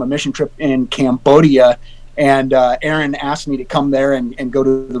from a mission trip in Cambodia, and Aaron asked me to come there and go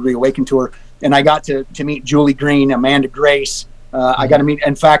to the Reawaken tour. And I got to meet Julie Green, Amanda Grace. I got to meet,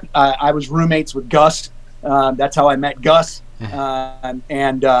 in fact, I was roommates with Gus. That's how I met Gus.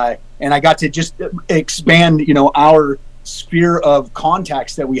 And I got to just expand, our sphere of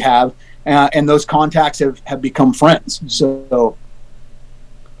contacts that we have. And those contacts have become friends. So.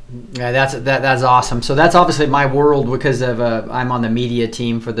 Yeah, that's awesome. So that's obviously my world because of I'm on the media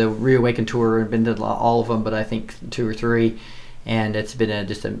team for the Reawaken tour. I've been to all of them, but I think 2 or 3. And it's been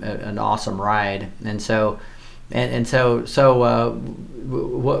an awesome ride. And so what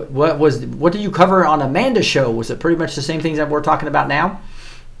did you cover on Amanda's show? Was it pretty much the same things that we're talking about now?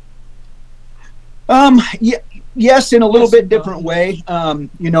 Yes, in a little bit different way.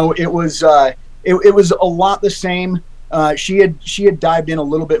 It was a lot the same. She had dived in a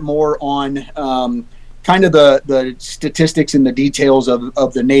little bit more on kind of the statistics and the details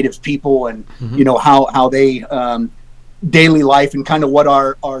of the native people and how they daily life and kind of what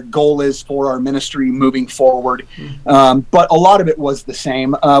our goal is for our ministry moving forward. But a lot of it was the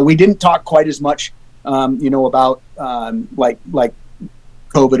same. We didn't talk quite as much about like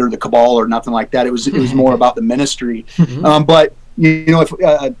COVID or the cabal or nothing like that. It was more about the ministry. But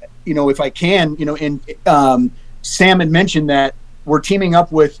if I can, Sam had mentioned that we're teaming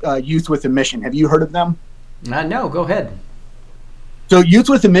up with Youth with a Mission. Have you heard of them? No, go ahead. So Youth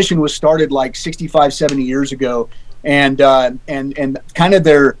with a Mission was started like 65, 70 years ago, and kind of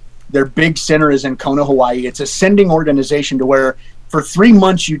their big center is in Kona, Hawaii. It's a sending organization to where for 3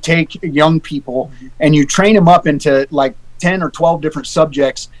 months you take young people and you train them up into like 10 or 12 different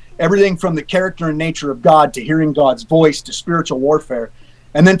subjects, everything from the character and nature of God to hearing God's voice to spiritual warfare.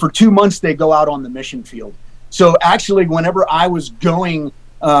 And then for 2 months they go out on the mission field. So actually, whenever I was coming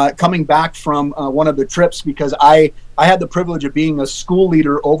back from one of the trips, because I had the privilege of being a school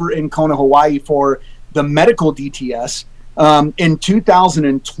leader over in Kona, Hawaii for the medical DTS. In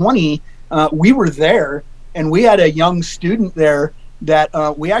 2020, we were there, and we had a young student there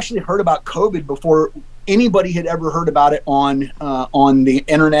that we actually heard about COVID before anybody had ever heard about it on the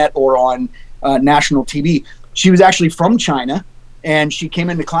internet or on national TV. She was actually from China, and she came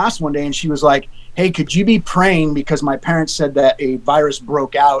into class one day and she was like, "Hey, could you be praying, because my parents said that a virus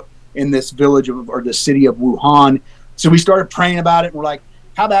broke out in this village or the city of Wuhan." So we started praying about it, and we're like,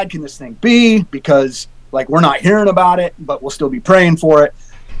 how bad can this thing be? Because like we're not hearing about it, but we'll still be praying for it.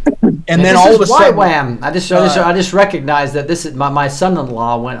 And then all of a sudden, YWAM. I just recognized that this is my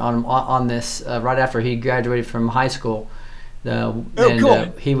son-in-law went on this right after he graduated from high school. Cool.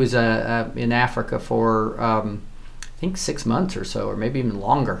 He was in Africa for I think 6 months or so, or maybe even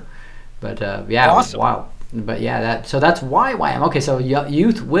longer. But awesome. Wow. But yeah, that's YWAM. Okay, so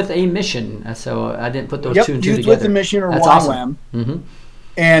Youth with a Mission. So I didn't put those two and two Youth together. with a Mission, or that's YWAM. Awesome. Mm-hmm.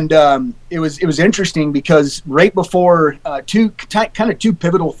 And it was interesting because right before two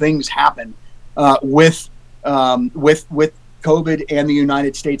pivotal things happened with COVID and the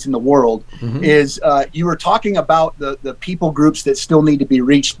United States and the world, is you were talking about the people groups that still need to be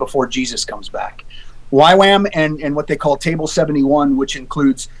reached before Jesus comes back. YWAM and what they call Table 71, which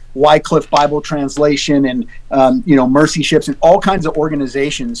includes Wycliffe Bible Translation and Mercy Ships and all kinds of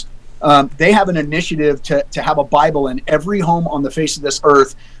organizations. They have an initiative to have a Bible in every home on the face of this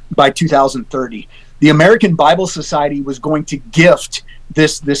earth by 2030. The American Bible Society was going to gift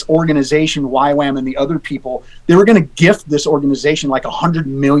this organization, YWAM, and the other people. They were going to gift this organization like 100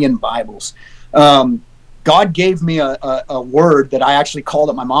 million Bibles. God gave me a word that I actually called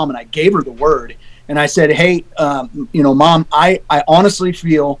up my mom, and I gave her the word. And I said, "Hey, Mom, I honestly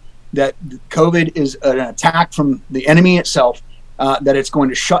feel that COVID is an attack from the enemy itself, that it's going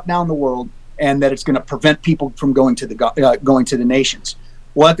to shut down the world, and that it's going to prevent people from going to the nations."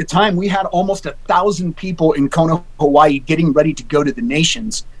 Well, at the time, we had almost 1,000 people in Kona, Hawaii, getting ready to go to the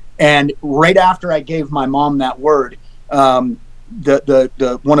nations. And right after I gave my mom that word, one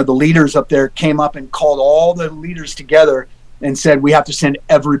of the leaders up there came up and called all the leaders together and said, "We have to send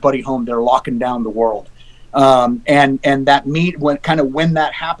everybody home. They're locking down the world." And that when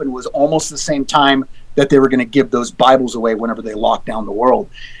that happened was almost the same time that they were going to give those Bibles away whenever they locked down the world.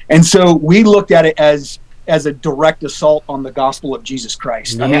 And so we looked at it as a direct assault on the gospel of Jesus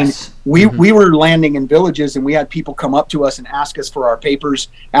Christ. Yes. I mean, we were landing in villages, and we had people come up to us and ask us for our papers,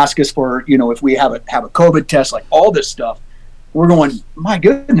 ask us for, if we have a COVID test, like all this stuff. We're going, my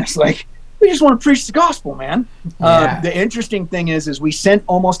goodness, like, we just want to preach the gospel, man. Yeah. The interesting thing is we sent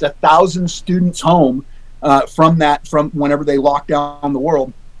almost 1,000 students home from whenever they locked down the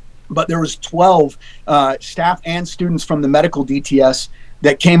world. But there was 12 staff and students from the medical DTS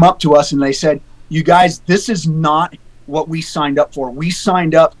that came up to us and they said, "You guys, this is not what we signed up for. We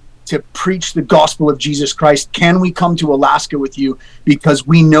signed up to preach the gospel of Jesus Christ. Can we come to Alaska with you? Because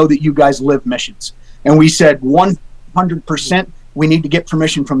we know that you guys live missions." And we said 100%, we need to get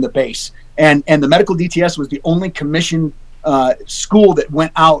permission from the base. And the medical DTS was the only commissioned school that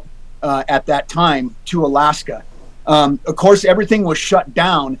went out at that time to Alaska. Of course, everything was shut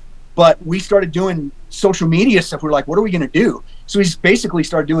down, but we started doing social media stuff. We're like, what are we going to do? So we basically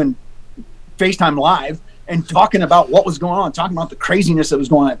started doing FaceTime Live and talking about what was going on, talking about the craziness that was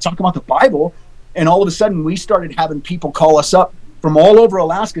going on, talking about the Bible. And all of a sudden, we started having people call us up from all over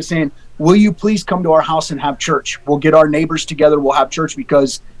Alaska saying, "Will you please come to our house and have church? We'll get our neighbors together. We'll have church,"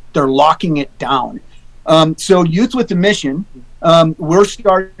 because they're locking it down. So Youth with the Mission, we're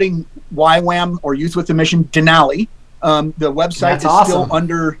starting YWAM, or Youth with the Mission Denali. The website is still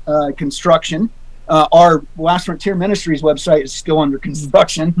under construction. Our Last Frontier Ministries website is still under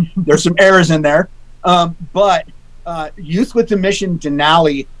construction. There's some errors in there. But Youth with the Mission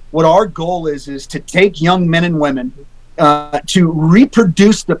Denali, what our goal is to take young men and women to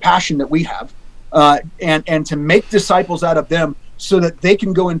reproduce the passion that we have and to make disciples out of them, so that they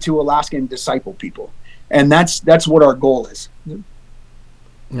can go into Alaska and disciple people. And that's what our goal is.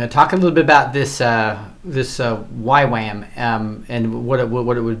 Now, talk a little bit about this YWAM and what it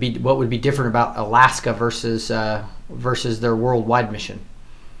would be different about Alaska versus their worldwide mission.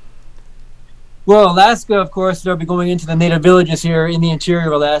 Well, Alaska, of course, they'll be going into the native villages here in the interior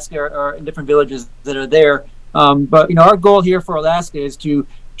of Alaska, or in different villages that are there. But our goal here for Alaska is to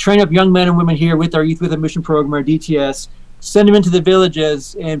train up young men and women here with our Youth with a Mission program, our DTS, send them into the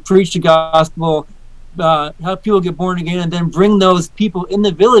villages and preach the gospel, help people get born again, and then bring those people in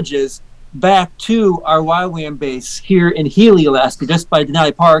the villages back to our YWAM base here in Healy, Alaska, just by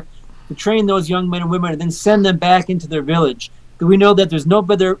Denali Park, to train those young men and women and then send them back into their village. Because we know that there's no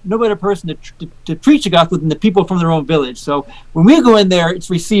better person to preach the gospel than the people from their own village. So when we go in there,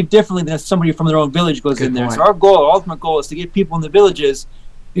 it's received differently than if somebody from their own village goes in there. Point. So our ultimate goal is to get people in the villages,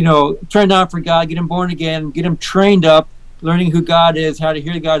 turned on for God, get them born again, get them trained up, learning who God is, how to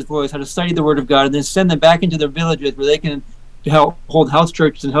hear God's voice, how to study the Word of God, and then send them back into their villages where they can hold house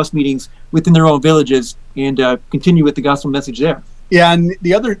churches and house meetings within their own villages and continue with the gospel message there. Yeah, and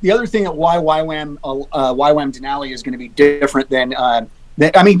the other thing at YWAM Denali is going to be different than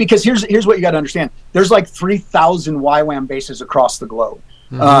because here's what you got to understand. There's like 3,000 YWAM bases across the globe.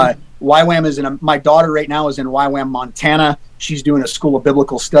 YWAM is my daughter right now is in YWAM, Montana. She's doing a School of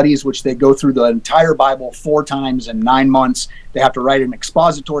Biblical Studies, which they go through the entire Bible 4 times in 9 months. They have to write an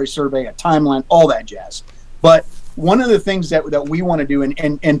expository survey, a timeline, all that jazz. But one of the things that we want to do,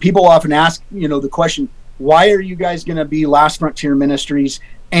 and people often ask, the question, why are you guys going to be Last Frontier Ministries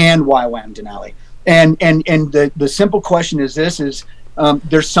and YWAM Denali? And the simple question is this: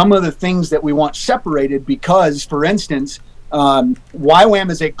 there's some of the things that we want separated because, for instance,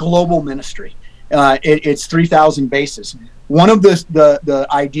 YWAM is a global ministry. It's 3,000 bases. One of the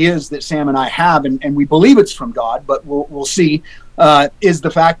ideas that Sam and I have, and we believe it's from God, but we'll see, is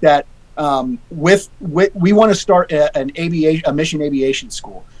the fact that we want to start a mission aviation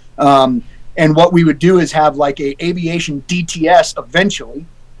school. And what we would do is have like a aviation DTS eventually,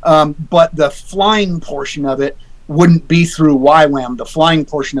 but the flying portion of it wouldn't be through YWAM. The flying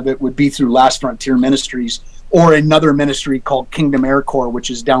portion of it would be through Last Frontier Ministries or another ministry called Kingdom Air Corps, which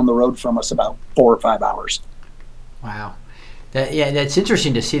is down the road from us about 4 or 5 hours. Wow. That's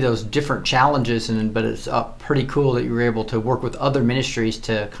interesting to see those different challenges, but it's pretty cool that you were able to work with other ministries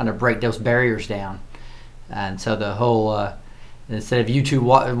to kind of break those barriers down. And so the whole... instead of you two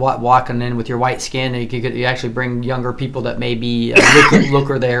walking in with your white skin, you actually bring younger people that maybe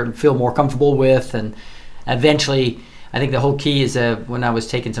looker there and feel more comfortable with. And eventually, I think the whole key is when I was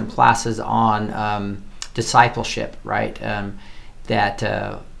taking some classes on discipleship, right? That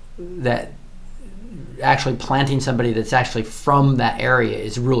actually planting somebody that's actually from that area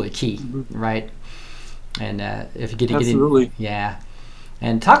is really key, right? And if you get in, yeah.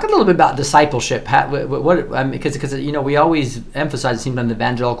 And talk a little bit about discipleship. Because we always emphasize, it seems, in the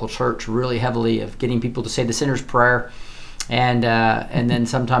evangelical church really heavily of getting people to say the sinner's prayer, and then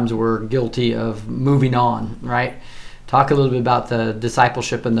sometimes we're guilty of moving on. Right? Talk a little bit about the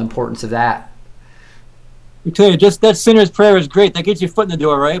discipleship and the importance of that. I tell you, just that sinner's prayer is great. That gets your foot in the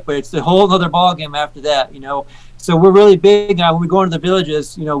door, right? But it's a whole other ballgame after that. So we're really big when we go into the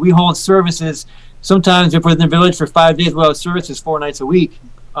villages. We hold services. Sometimes if we're in the village for 5 days, we'll have services 4 nights a week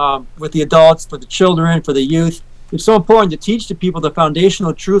with the adults, for the children, for the youth. It's so important to teach the people the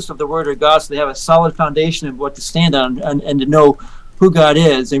foundational truths of the Word of God so they have a solid foundation of what to stand on and to know who God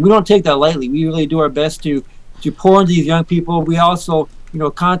is. And we don't take that lightly. We really do our best to pour into these young people. We also,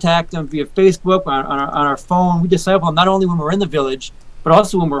 contact them via Facebook, on our phone. We disciple them not only when we're in the village, but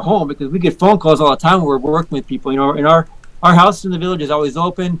also when we're home, because we get phone calls all the time when we're working with people. And our house in the village is always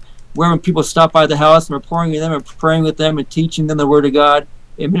open. When people stop by the house, and we're pouring in them and praying with them and teaching them the Word of God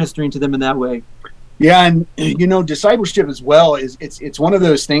and ministering to them in that way. Yeah, and discipleship as well it's one of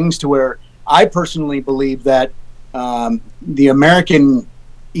those things to where I personally believe that the American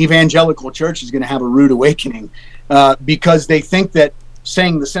evangelical church is going to have a rude awakening because they think that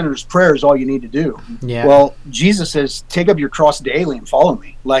saying the sinner's prayer is all you need to do. Yeah. Well, Jesus says, "Take up your cross daily and follow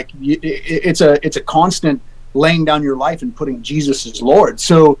me." Like it's a constant laying down your life and putting Jesus as Lord.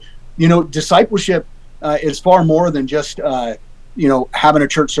 So, discipleship is far more than just having a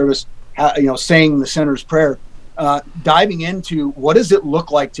church service, saying the sinner's prayer. Diving into what does it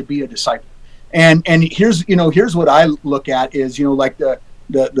look like to be a disciple, and here's what I look at is like the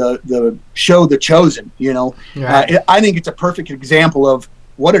show The Chosen. Right. I think it's a perfect example of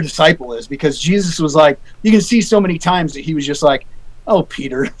what a disciple is, because Jesus was like, you can see so many times that he was just like, "Oh,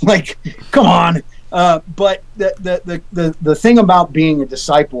 Peter, like, come on." But the thing about being a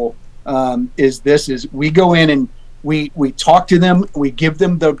disciple is we go in we talk to them, we give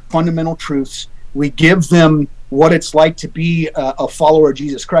them the fundamental truths, we give them what it's like to be a follower of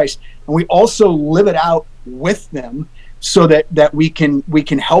Jesus Christ, and we also live it out with them so that we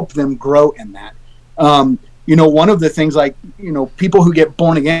can help them grow in that. One of the things, like, people who get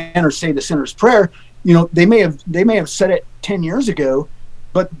born again or say the sinner's prayer, they may have said it 10 years ago,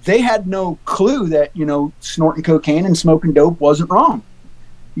 but they had no clue that, snorting cocaine and smoking dope wasn't wrong.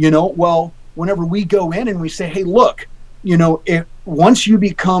 Well, whenever we go in and we say, hey, look, once you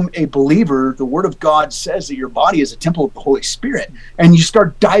become a believer, the Word of God says that your body is a temple of the Holy Spirit, and you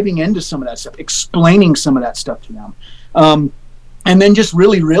start diving into some of that stuff, explaining some of that stuff to them. And then just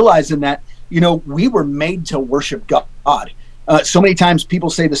really realizing that, we were made to worship God. So many times people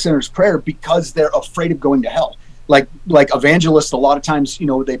say the sinner's prayer because they're afraid of going to hell. Like evangelists, a lot of times,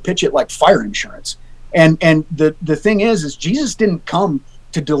 they pitch it like fire insurance. And the thing is Jesus didn't come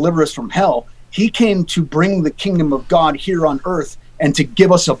to deliver us from hell. He came to bring the kingdom of God here on earth and to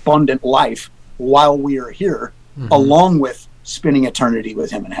give us abundant life while we are here, along with spending eternity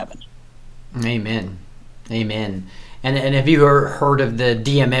with him in heaven. Amen. Amen. And have you heard of the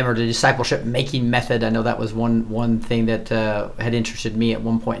DMM, or the discipleship making method? I know that was one thing that had interested me at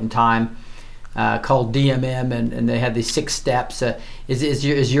one point in time, called DMM, and they had these 6 steps.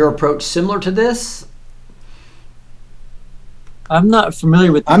 Is your approach similar to this? I'm not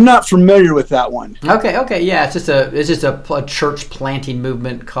familiar with that one. Okay, yeah, it's just a church planting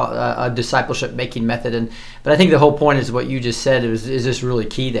movement called a discipleship making method, but I think the whole point is what you just said is just really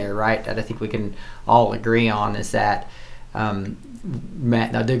key there, right? That I think we can all agree on is that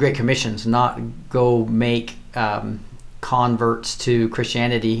the Great Commission's not go make converts to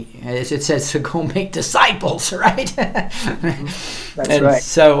Christianity. It says to go make disciples, right? That's right.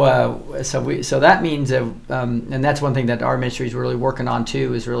 So that means, and that's one thing that our ministry is really working on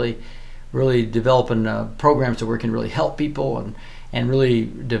too, is really developing programs where we can really help people and really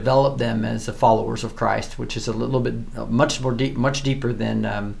develop them as the followers of Christ, which is a little bit much deeper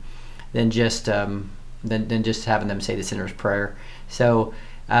than just having them say the sinner's prayer. It's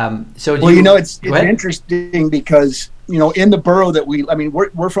interesting because in the borough that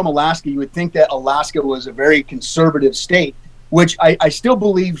we're from Alaska. You would think that Alaska was a very conservative state, which I still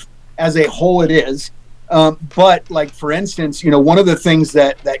believe as a whole it is. But like, for instance, one of the things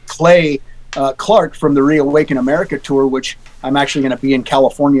that Clay Clark from the Reawaken America tour, which I'm actually going to be in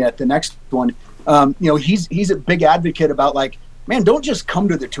California at the next one. He's a big advocate about, like, man, don't just come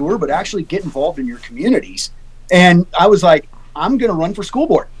to the tour, but actually get involved in your communities. And I was like, I'm going to run for school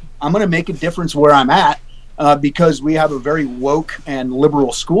board. I'm going to make a difference where I'm at, because we have a very woke and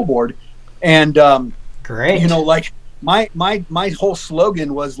liberal school board. And, great. Like my whole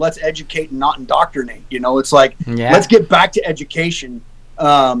slogan was, let's educate and not indoctrinate. It's like, let's get back to education.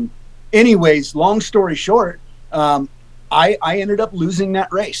 Anyways, long story short, I ended up losing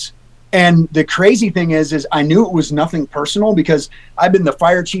that race. And the crazy thing is I knew it was nothing personal, because I've been the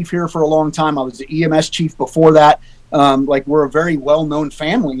fire chief here for a long time. I was the EMS chief before that. We're a very well-known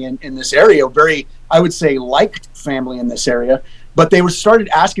family in this area, very, I would say, liked family in this area. But they started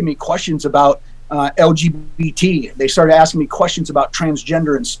asking me questions about LGBT. They started asking me questions about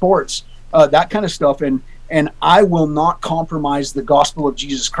transgender in sports, that kind of stuff. And I will not compromise the gospel of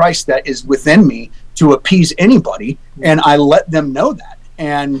Jesus Christ that is within me to appease anybody. And I let them know that.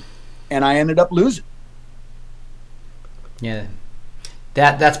 And I ended up losing. Yeah.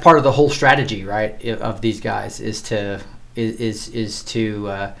 That's part of the whole strategy, right, of these guys, is to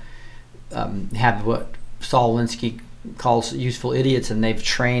have what Saul Alinsky calls useful idiots, and they've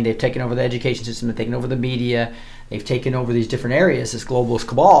taken over the education system, they've taken over the media, they've taken over these different areas, this globalist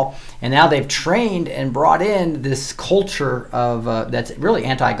cabal, and now they've trained and brought in this culture of that's really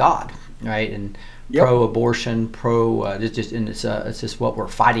anti-God, right, and pro-abortion, it's just what we're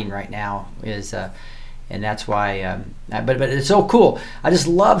fighting right now is. And that's why, but it's so cool. I just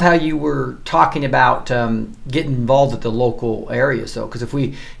love how you were talking about getting involved at the local areas, though, because if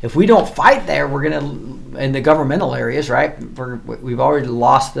we don't fight there, we're gonna, in the governmental areas, right? We've already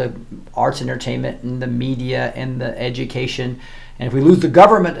lost the arts, entertainment, and the media and the education, and if we lose the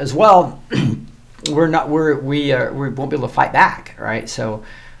government as well, we won't be able to fight back, right? So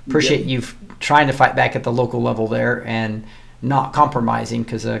appreciate you trying to fight back at the local level there and not compromising,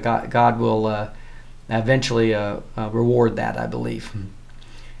 because God will. Eventually reward that, I believe.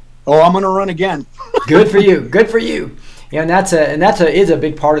 Oh, I'm going to run again. Good for you. Good for you. And that's a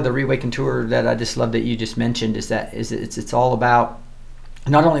big part of the Reawaken tour that I just love that you just mentioned, is it's all about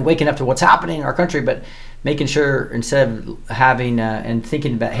not only waking up to what's happening in our country, but making sure, instead of having and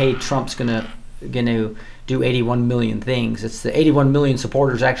thinking about, hey, Trump's gonna do do 81 million things. It's the 81 million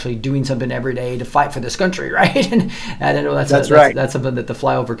supporters actually doing something every day to fight for this country, right? And I know that's right. That's something that the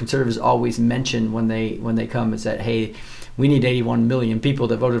flyover conservatives always mention when they come, is that, hey, we need 81 million people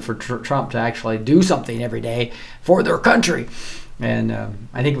that voted for Trump to actually do something every day for their country. And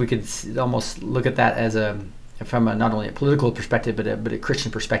I think we could almost look at that as from not only a political perspective, but a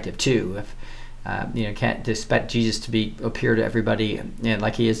Christian perspective too. If can't expect Jesus to appear to everybody, and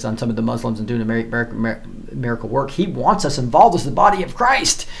like he has done some of the Muslims and doing a miracle work. He wants us involved as the body of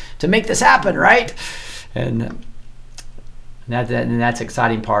Christ to make this happen, right? And that's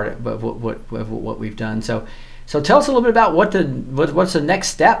exciting part of what we've done. So tell us a little bit about what's the next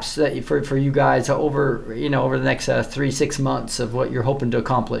steps that for you guys over the next 3-6 months of what you're hoping to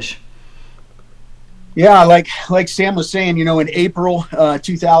accomplish. Yeah, like Sam was saying, in April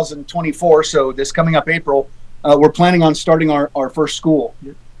 2024, so this coming up April, we're planning on starting our first school.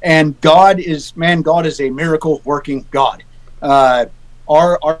 And God is a miracle working God. Our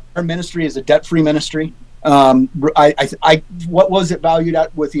ministry is a debt-free ministry. What was it valued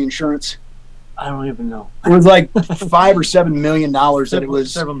at with the insurance? I don't even know. It was like $5 or $7 million that it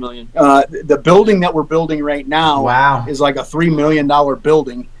was. Several million. The building that we're building right now is like a $3 million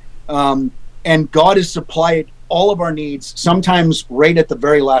building. And God has supplied all of our needs, sometimes right at the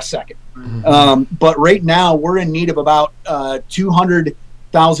very last second. Mm-hmm. But right now, we're in need of about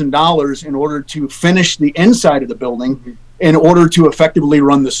 $200,000 in order to finish the inside of the building, in order to effectively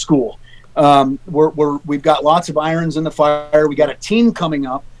run the school. We've got lots of irons in the fire. We got a team coming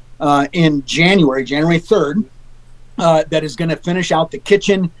up in January 3rd, that is going to finish out the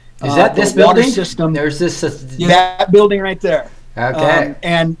kitchen. Is that this building? System. There's this that building right there. Okay.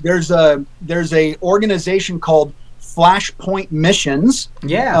 And there's a organization called Flashpoint Missions.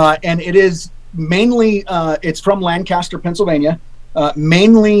 Yeah. And it is mainly it's from Lancaster, Pennsylvania.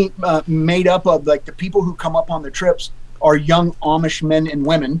 Mainly made up of like the people who come up on the trips are young Amish men and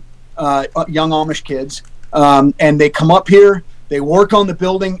women, young Amish kids, and they come up here. They work on the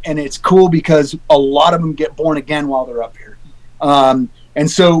building, and it's cool because a lot of them get born again while they're up here. And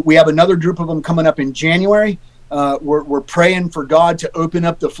so we have another group of them coming up in January. We're praying for God to open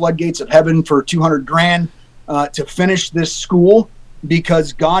up the floodgates of heaven for $200,000 to finish this school,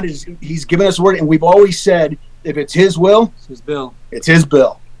 because He's given us a word, and we've always said, if it's His will, it's His bill. It's His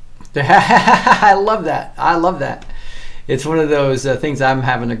bill. I love that. It's one of those things I'm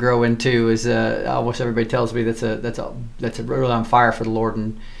having to grow into. Is I wish everybody tells me that's a really on fire for the Lord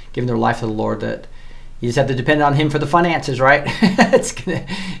and giving their life to the Lord, that you just have to depend on Him for the finances, right?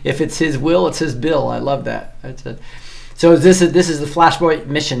 If it's His will, it's His bill. I love that. So this is the Flashpoint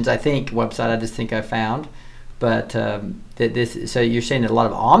Missions, I think, website. I just think I found, but so you're saying that a lot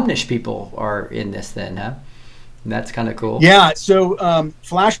of Amish people are in this, then, huh? And that's kind of cool. Yeah. So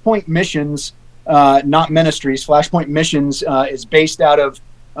Flashpoint Missions, not ministries. Flashpoint Missions is based out of.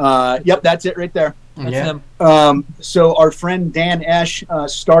 Yep, that's it right there. That's him. So our friend Dan Esch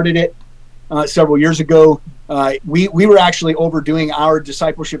started it several years ago. We were actually overdoing our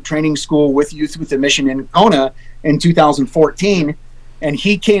discipleship training school with Youth with a Mission in Kona in 2014, and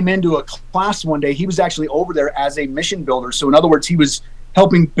he came into a class one day. He was actually over there as a mission builder. So in other words, he was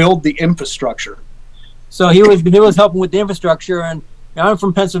helping build the infrastructure. So he was helping with the infrastructure, and I'm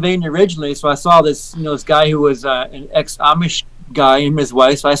from Pennsylvania originally, so I saw this guy who was an ex-Amish guy and his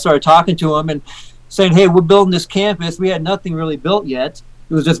wife. So I started talking to him and saying, "Hey, we're building this campus. We had nothing really built yet.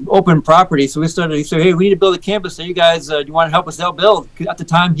 It was just open property." So he said, "Hey, we need to build a campus. So you guys, do you want to help us out build?" At the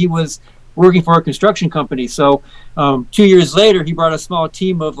time, he was working for a construction company. So 2 years later, he brought a small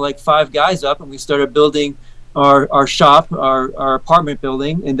team of like 5 guys up, and we started building our shop, our apartment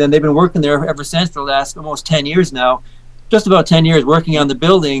building. And then they've been working there ever since, for the last almost 10 years now. Just about 10 years working on the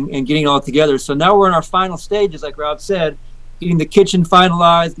building and getting it all together. So now we're in our final stages, like Rob said, getting the kitchen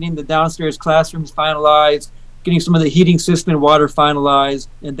finalized, getting the downstairs classrooms finalized, getting some of the heating system and water finalized.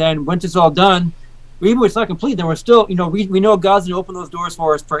 And then once it's all done, even when it's not complete, then we're still, we know God's going to open those doors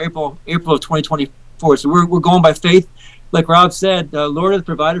for us for April of 2024. So we're going by faith. Like Rob said, the Lord has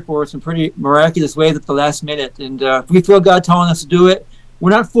provided for us in pretty miraculous ways at the last minute. And if we feel God telling us to do it, we're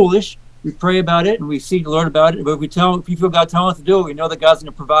not foolish. We pray about it and we seek the Lord about it. But if we feel God telling us to do it, we know that God's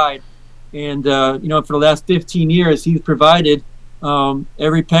going to provide. And for the last 15 years, He's provided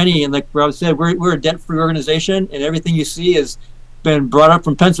every penny. And like Rob said, we're a debt-free organization, and everything you see has been brought up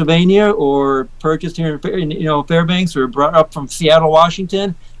from Pennsylvania or purchased here in Fairbanks, or brought up from Seattle,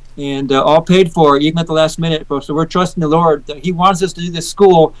 Washington, and all paid for, even at the last minute. So we're trusting the Lord that He wants us to do this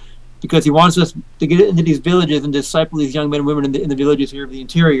school because He wants us to get into these villages and disciple these young men and women in the villages here of the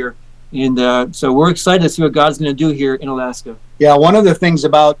interior. And so we're excited to see what God's going to do here in Alaska. Yeah, one of the things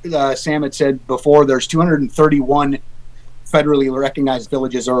about Sam had said before, there's 231 federally recognized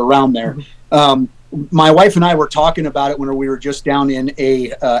villages or around there. My wife and I were talking about it when we were just down in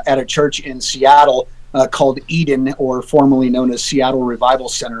at a church in Seattle called Eden, or formerly known as Seattle Revival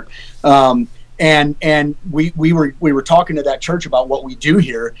Center. And we were talking to that church about what we do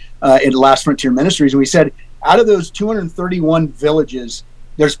here in Last Frontier Ministries, and we said out of those 231 villages,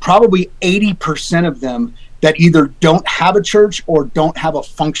 there's probably 80% of them that either don't have a church or don't have a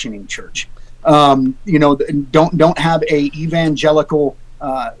functioning church. Don't have a evangelical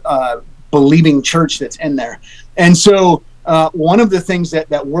believing church that's in there. And so one of the things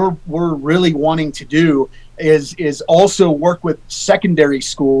that we're really wanting to do is also work with secondary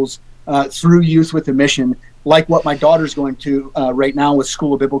schools through Youth with a Mission, like what my daughter's going to right now with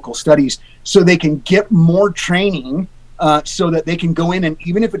School of Biblical Studies, so they can get more training so that they can go in, and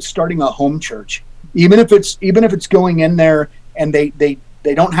even if it's starting a home church, even if it's going in there and they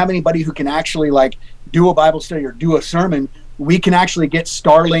don't have anybody who can actually like do a Bible study or do a sermon, we can actually get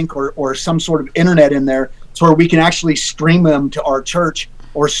Starlink or some sort of internet in there to where we can actually stream them to our church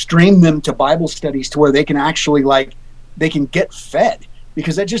or stream them to Bible studies to where they can actually they can get fed,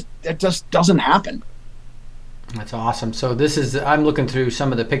 because that just doesn't happen. That's awesome. So I'm looking through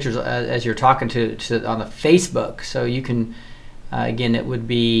some of the pictures as you're talking to on the Facebook. So you can, again, it would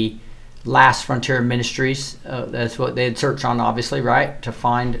be Last Frontier Ministries. That's what they'd search on, obviously, right, to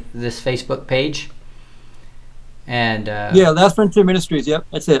find this Facebook page. And yeah, Last Frontier Ministries. Yep,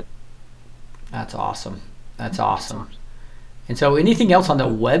 that's it. That's awesome. That's awesome. And so, anything else on the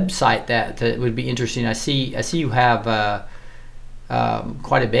website that would be interesting? I see you have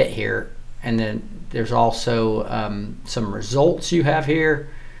quite a bit here, and then there's also some results you have here,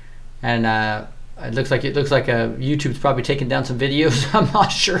 and it looks like YouTube's probably taking down some videos. I'm not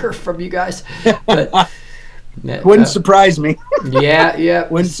sure from you guys, but wouldn't surprise me. Yeah,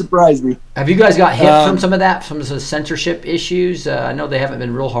 wouldn't surprise me. Have you guys got hit from some of that, from the censorship issues? I know they haven't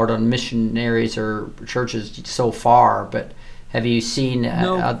been real hard on missionaries or churches so far, but have you seen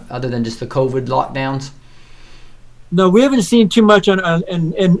other than just the COVID lockdowns? No, we haven't seen too much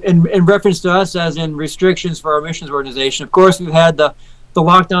in reference to us, as in restrictions for our missions organization. Of course, we've had the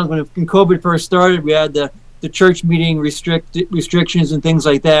lockdowns when COVID first started. We had the church meeting restrictions and things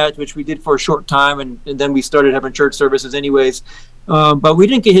like that, which we did for a short time, and then we started having church services anyways. But we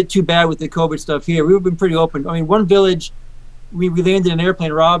didn't get hit too bad with the COVID stuff here. We've been pretty open. I mean, one village, we landed in an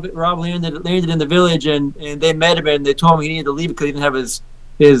airplane. Rob landed in the village, and they met him, and they told him he needed to leave because he didn't have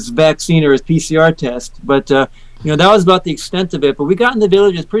his vaccine or his PCR test. But that was about the extent of it. But we got in the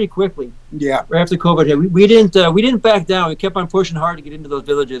villages pretty quickly. Yeah. Right after COVID hit, we didn't back down. We kept on pushing hard to get into those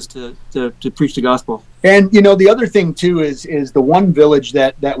villages to preach the gospel. And the other thing too is the one village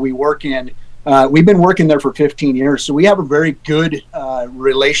that we work in. We've been working there for 15 years, so we have a very good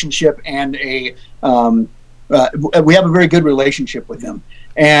relationship and we have a very good relationship with them.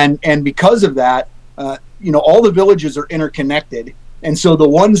 And because of that, all the villages are interconnected, and so the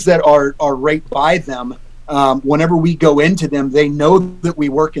ones that are right by them. Whenever we go into them, they know that we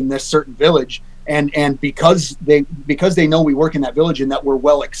work in this certain village, and because they know we work in that village and that we're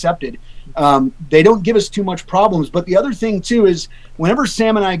well accepted, they don't give us too much problems. But the other thing too is, whenever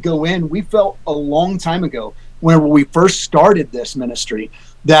Sam and I go in, we felt a long time ago, whenever we first started this ministry,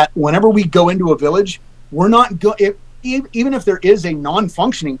 that whenever we go into a village, we're not even if there is a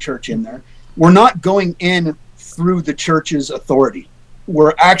non-functioning church in there, we're not going in through the church's authority.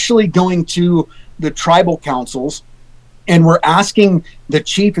 We're actually going to the tribal councils, and we're asking the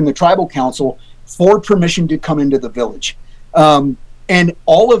chief and the tribal council for permission to come into the village. And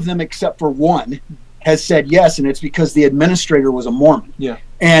all of them except for one has said yes, and it's because the administrator was a Mormon. Yeah.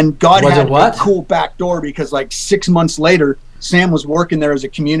 And God had a cool back door, because 6 months later, Sam was working there as a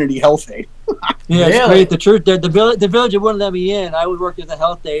community health aide. Yeah, it's great. The church, the village wouldn't let me in. I would work as a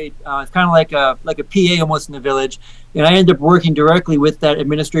health aide. It's kind of like a PA almost in the village, and I ended up working directly with that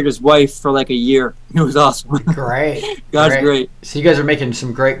administrator's wife for a year. It was awesome. Great, God's great. So you guys are making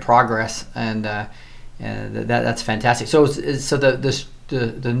some great progress, and that's fantastic. So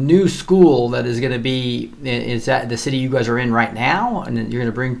the new school that is going to be, is that the city you guys are in right now, and then you're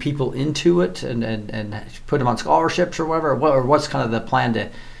going to bring people into it and put them on scholarships or whatever, or what's kind of the plan to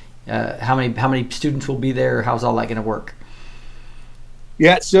how many students will be there? How's all that going to work?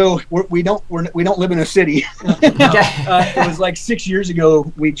 Yeah, so we don't live in a city. It was 6 years ago.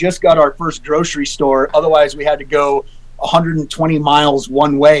 We just got our first grocery store. Otherwise, we had to go 120 miles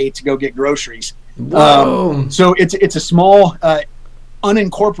one way to go get groceries. So it's a small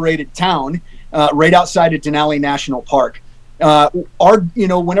unincorporated town right outside of Denali National Park.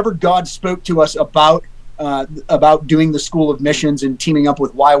 Whenever God spoke to us about doing the School of Missions and teaming up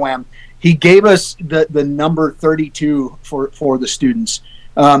with YWAM, he gave us the number 32 for the students.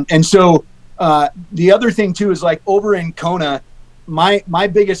 And so the other thing too is, like, over in Kona, my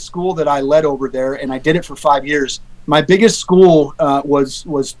biggest school that I led over there, and I did it for 5 years. My biggest school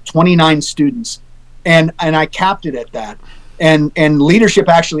was 29 students, and I capped it at that. And leadership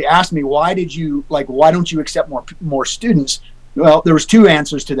actually asked me, why don't you accept more students? Well, there was two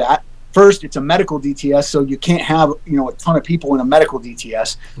answers to that. First, it's a medical DTS, so you can't have a ton of people in a medical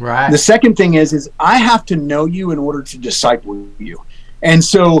DTS. Right. The second thing is I have to know you in order to disciple you. And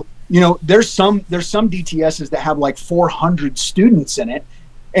so, there's some DTSs that have like 400 students in it.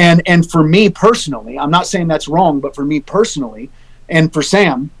 And for me personally, I'm not saying that's wrong, but for me personally, and for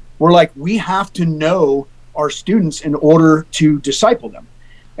Sam, we're like, we have to know our students in order to disciple them.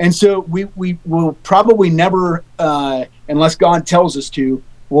 And so we will probably never, unless God tells us to,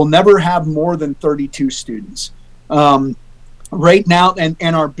 we'll never have more than 32 students. Right now,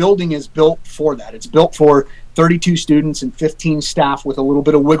 and our building is built for that. It's built for 32 students and 15 staff with a little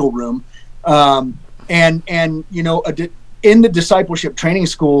bit of wiggle room. In the discipleship training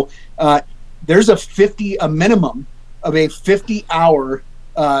school, there's a minimum of a 50-hour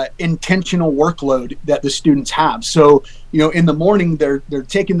intentional workload that the students have. So, in the morning, they're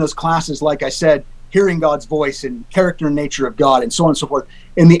taking those classes, like I said, hearing God's voice and character and nature of God, and so on and so forth.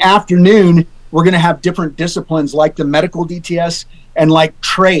 In the afternoon, we're going to have different disciplines like the medical DTS and like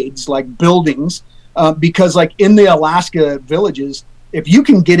trades, like buildings, because like in the Alaska villages, if you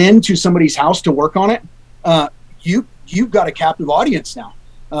can get into somebody's house to work on it, you've got a captive audience now.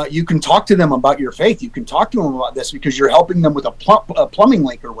 You can talk to them about your faith. You can talk to them about this because you're helping them with a plumbing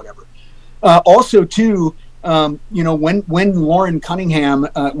leak or whatever. Also, too, when Lauren Cunningham,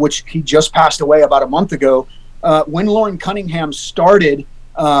 which he just passed away about a month ago, when Lauren Cunningham started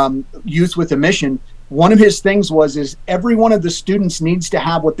Youth with a Mission, one of his things is every one of the students needs to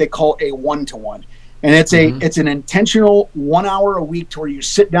have what they call a one-to-one. And it's an intentional 1 hour a week to where you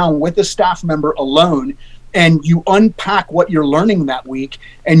sit down with a staff member alone and you unpack what you're learning that week,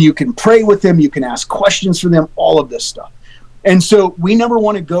 and you can pray with them, you can ask questions for them, all of this stuff. And so we never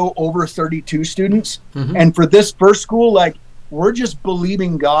want to go over 32 students. Mm-hmm. And for this first school, like, we're just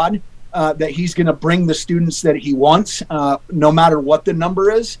believing God that he's going to bring the students that he wants, no matter what the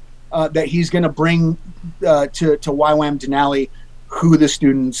number is, that he's going to bring to YWAM Denali who the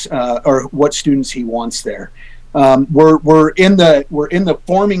students or what students he wants there. We're in the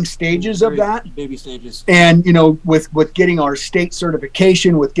forming stages of that, baby stages, and with getting our state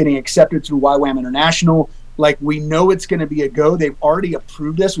certification, with getting accepted through YWAM International, like, we know it's going to be a go. They've already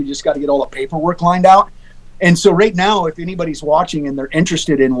approved us. We just got to get all the paperwork lined out. And so right now, if anybody's watching and they're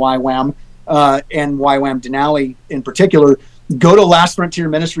interested in YWAM and YWAM Denali in particular, go to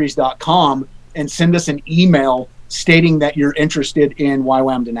lastfrontierministries.com and send us an email stating that you're interested in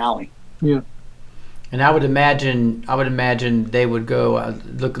YWAM Denali. Yeah. And I would imagine they would go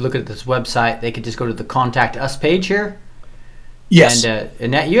look at this website. They could just go to the Contact Us page here. Yes.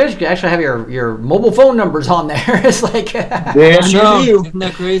 And that you actually have your mobile phone numbers on there. It's like, yes, you do. Isn't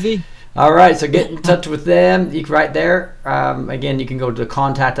that crazy? All right, so get in touch with them. You can, right there. Again, you can go to the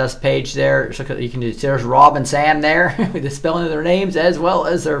Contact Us page there. So you can do, there's Rob and Sam there with the spelling of their names as well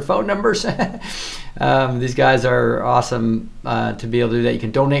as their phone numbers. These guys are awesome to be able to do that. You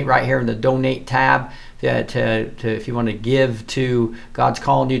can donate right here in the Donate tab. To if you want to give to God's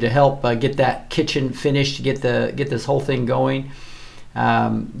calling you to help get that kitchen finished, get this whole thing going.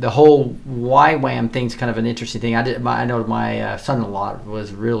 The whole YWAM thing's kind of an interesting thing. I know my son-in-law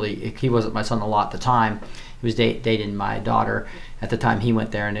he wasn't my son-in-law at the time. He was dating my daughter at the time he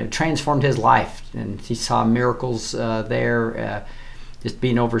went there, and it transformed his life. And he saw miracles there, just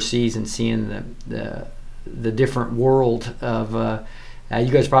being overseas and seeing the different world of. You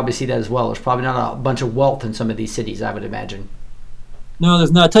guys probably see that as well. There's probably not a bunch of wealth in some of these cities, I would imagine. No,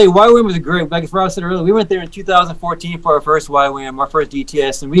 there's not. I'll tell you, YWAM was great. Like Rob said earlier, we went there in 2014 for our first YWAM, our first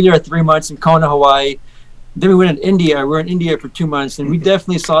DTS, and we did our 3 months in Kona, Hawaii. Then we went to India. We were in India for 2 months, and we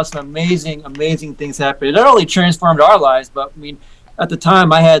definitely saw some amazing, amazing things happen. It not only transformed our lives, but I mean, at the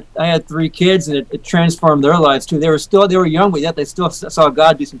time, I had 3 kids, and it transformed their lives too. They were young, but yet they still saw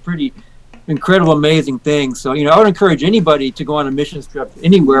God do some pretty incredible, amazing things. So, I would encourage anybody to go on a mission trip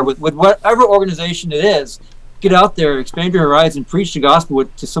anywhere with whatever organization it is. Get out there, expand your horizon, preach the gospel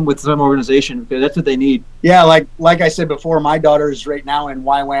with some organization, because that's what they need. Yeah, like I said before, my daughter's right now in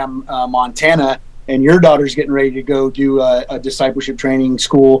YWAM, Montana, and your daughter's getting ready to go do a discipleship training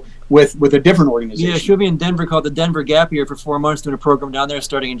school with a different organization. Yeah, she'll be in Denver, called the Denver Gap Year, for 4 months, doing a program down there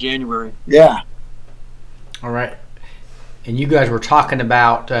starting in January. Yeah. All right. and you guys were talking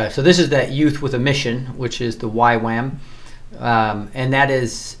about, so this is that Youth with a Mission, which is the YWAM. And that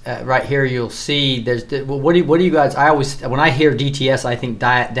is right here. You'll see. What do you guys? I always, when I hear DTS, I think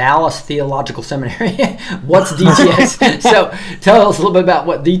Dallas Theological Seminary. What's DTS? So tell us a little bit about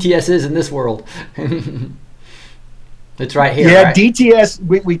what DTS is in this world. It's right here. Yeah, right? DTS.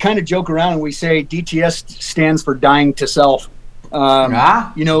 We kind of joke around and we say DTS stands for dying to self.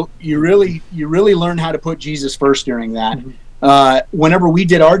 You know, you really learn how to put Jesus first during that. Whenever we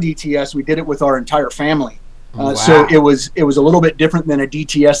did our DTS, we did it with our entire family. Wow. So it was a little bit different than a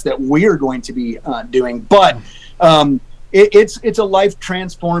DTS that we're going to be doing, but it's a life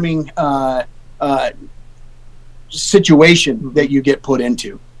transforming situation that you get put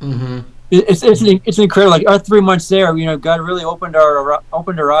into. Mm-hmm. It's incredible. Like our 3 months there, you know, God really opened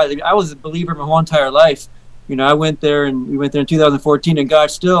our eyes. I was a believer my whole entire life. You know, we went there in 2014, and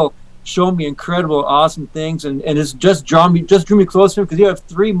God still showed me incredible, awesome things, and it's just drew me closer to Him, because you have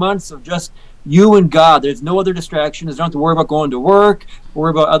 3 months of just you and God. There's no other distractions. You don't have to worry about going to work, worry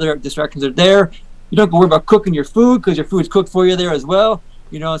about other distractions that are there. You don't have to worry about cooking your food, because your food's cooked for you there as well.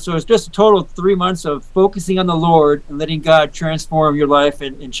 You know, so it's just a total 3 months of focusing on the Lord and letting God transform your life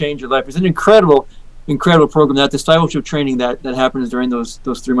and change your life. It's an incredible program, that discipleship training that happens during those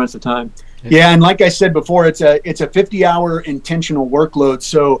 3 months of time. Yeah, and like I said before, it's a 50-hour intentional workload.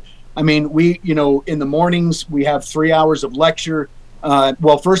 So I mean, you know, in the mornings we have 3 hours of lecture.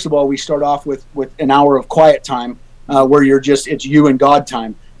 Well, first of all, we start off with an hour of quiet time, where it's you and God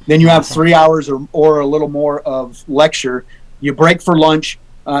time. Then you have 3 hours or a little more of lecture. You break for lunch.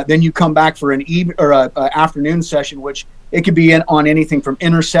 Then you come back for an afternoon session, which it could be on anything from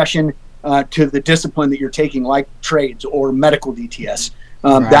intercession to the discipline that you're taking, like trades or medical DTS,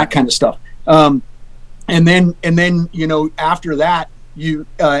 that kind of stuff. And then you know, after that,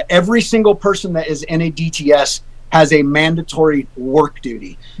 every single person that is in a DTS has a mandatory work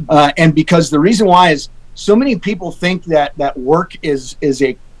duty, and because the reason why is so many people think that work is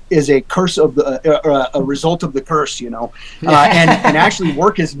a curse of a result of the curse, you know, and actually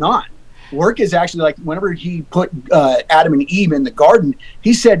work is not. Work is actually, like, whenever He put Adam and Eve in the garden,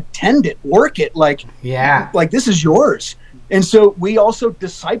 He said, tend it, work it, like this is yours. And so we also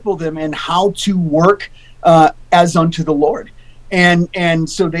disciple them in how to work as unto the Lord. And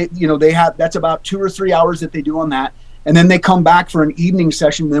so they have, that's about 2 or 3 hours that they do on that. And then they come back for an evening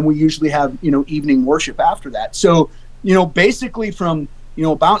session. Then we usually have, you know, evening worship after that. So, you know, basically from, you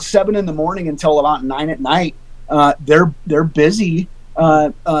know, about 7 in the morning until about 9 at night, they're busy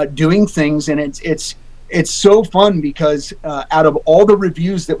doing things. And it's so fun because out of all the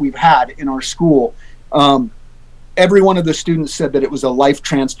reviews that we've had in our school, every one of the students said that it was a life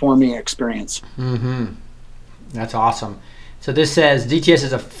transforming experience. Mm-hmm. That's awesome. So this says DTS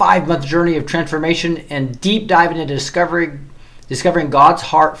is a 5-month journey of transformation and deep diving into discovering God's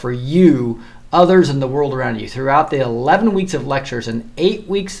heart for you, others, and the world around you. Throughout the 11 weeks of lectures and 8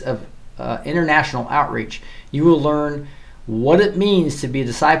 weeks of international outreach, you will learn what it means to be a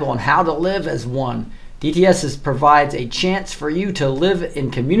disciple and how to live as one. DTS provides a chance for you to live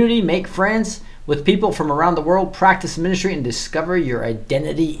in community, make friends with people from around the world, practice ministry, and discover your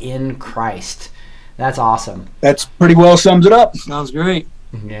identity in Christ. That's awesome. That's pretty well sums it up. Sounds great.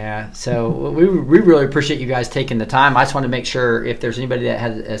 Yeah, so we really appreciate you guys taking the time. I just want to make sure if there's anybody that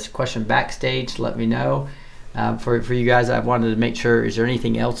has a question backstage, let me know. For you guys, I wanted to make sure, is there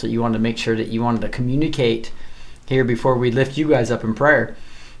anything else that you wanted to make sure that you wanted to communicate here before we lift you guys up in prayer?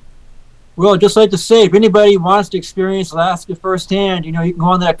 Well, I'd just like to say, if anybody wants to experience Alaska firsthand, you know, you can go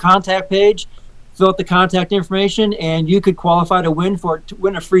on that contact page, fill out the contact information, and you could qualify to win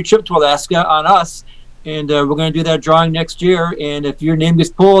a free trip to Alaska on us. And we're going to do that drawing next year. And if your name gets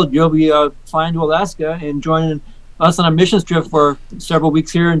pulled, you'll be flying to Alaska and joining us on a missions trip for several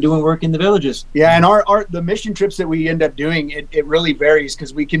weeks here and doing work in the villages. Yeah, and the mission trips that we end up doing, it really varies,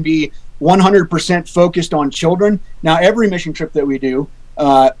 because we can be 100% focused on children. Now, every mission trip that we do,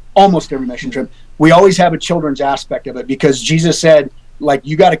 almost every mission trip, we always have a children's aspect of it, because Jesus said, like,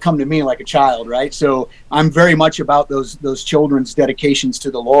 you got to come to me like a child, right? So I'm very much about those children's dedications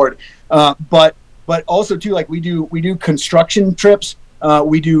to the Lord. But also too, like we do construction trips,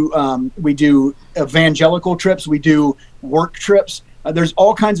 we do evangelical trips, we do work trips. There's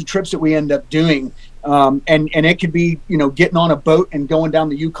all kinds of trips that we end up doing, and it could be, you know, getting on a boat and going down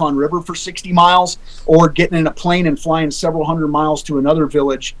the Yukon River for 60 miles, or getting in a plane and flying several hundred miles to another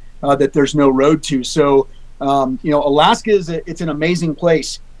village that there's no road to. So you know, Alaska it's an amazing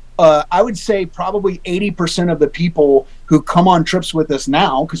place. I would say probably 80% of the people who come on trips with us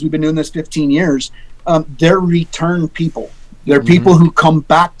now, because we've been doing this 15 years, they're return people. They're people who come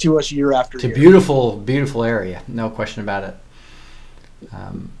back to us year after year. It's a beautiful, beautiful area, no question about it.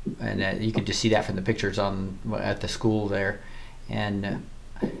 And you could just see that from the pictures at the school there. And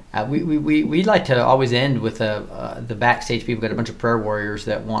we'd like to always end with the backstage people. We've got a bunch of prayer warriors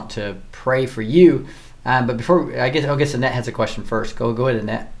that want to pray for you. But before, I guess Annette has a question first. Go ahead,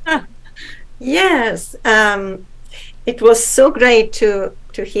 Annette. Yes, it was so great to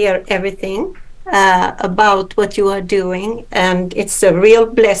hear everything about what you are doing, and it's a real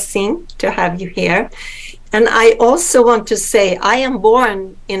blessing to have you here. And I also want to say I am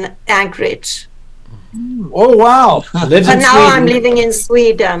born in Anchorage. Oh, wow. Lives But in now Sweden. I'm living in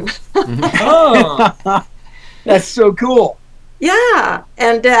Sweden. Oh, that's so cool. Yeah,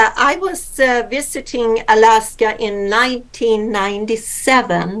 and I was visiting Alaska in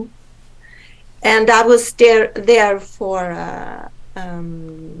 1997, and I was there for a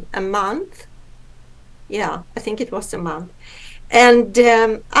month. Yeah, I think it was a month. And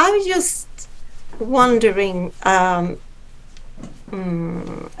I was just wondering about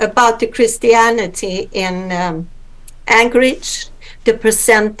the Christianity in Anchorage, the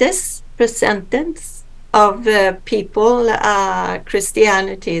percentage of people,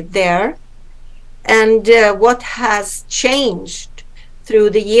 Christianity there, and what has changed through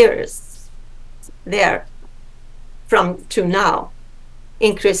the years there from to now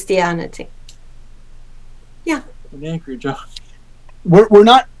in Christianity. Yeah. In Anchorage. We're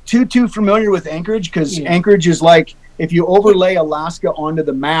not too familiar with Anchorage, because Anchorage is like, if you overlay Alaska onto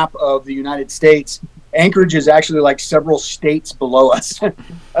the map of the United States, Anchorage is actually like several states below us.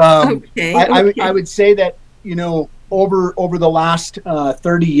 Okay. I would say that, over the last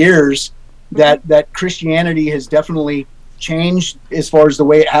 30 years, that Christianity has definitely changed as far as the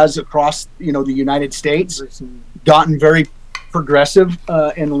way it has across, the United States, gotten very progressive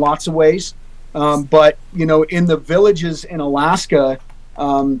in lots of ways. But, in the villages in Alaska,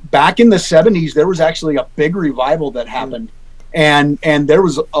 back in the 70s, there was actually a big revival that happened. And there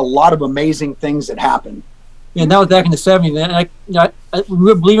was a lot of amazing things that happened. Yeah, that was back in the 70s. And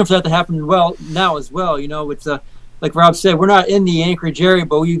we're believing for that to happen now as well. It's like Rob said, we're not in the Anchorage area,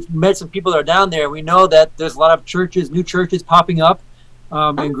 but we've met some people that are down there. We know that there's a lot of new churches popping up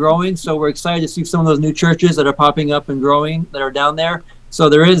and growing. So we're excited to see some of those new churches that are popping up and growing that are down there. So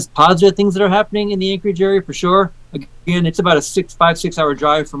there is positive things that are happening in the Anchorage area for sure. Again, it's about a 5-6 hour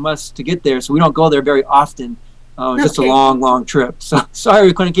drive from us to get there, so we don't go there very often. Just a long trip. So sorry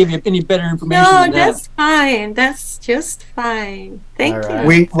we couldn't give you any better information than that. That's fine. That's just fine. Thank you.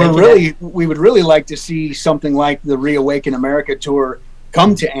 We would really like to see something like the Reawaken America tour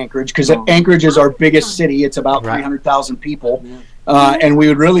come to Anchorage, because Anchorage is our biggest city. It's about 300,000 people. And we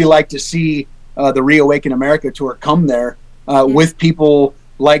would really like to see the Reawaken America tour come there with people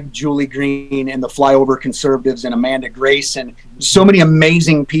like Julie Green and the Flyover Conservatives and Amanda Grace and so many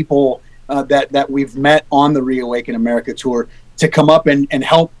amazing people that we've met on the Reawaken America tour, to come up and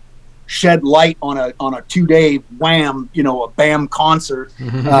help shed light on a 2-day wham, a BAM concert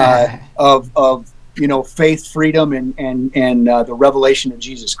of faith, freedom, and the revelation of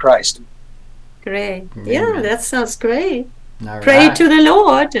Jesus Christ. Great. Yeah, that sounds great. All Pray right. to the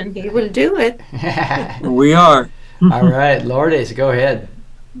Lord and He will do it. We are. All right, Lourdes, go ahead.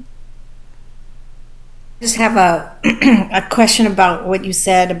 I just have a a question about what you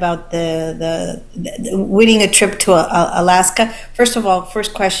said about the winning a trip to Alaska. First of all,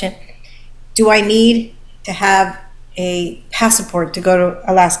 first question: do I need to have a passport to go to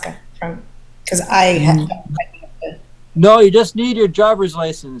Alaska? Because I have. No, you just need your driver's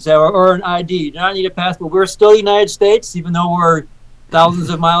license or an ID. You do not need a passport. We're still the United States, even though we're thousands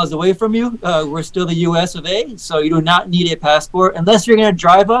of miles away from you. We're still the U.S. of A. So you do not need a passport unless you're going to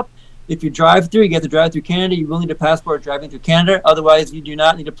drive up. If you drive through, you get to drive through Canada. You will need a passport driving through Canada. Otherwise, you do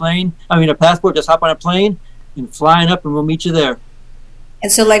not need a passport. Just hop on a plane and flying up, and we'll meet you there.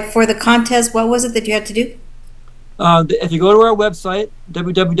 And so, like for the contest, what was it that you had to do? If you go to our website,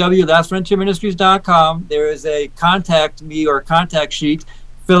 www.lastfrontierministries.com, there is a contact me or contact sheet.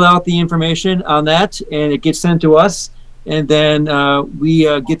 Fill out the information on that, and it gets sent to us. And then we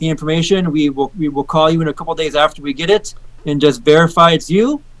get the information. We will call you in a couple of days after we get it, and just verify it's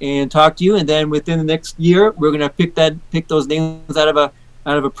you and talk to you. And then within the next year, we're going to pick those names out of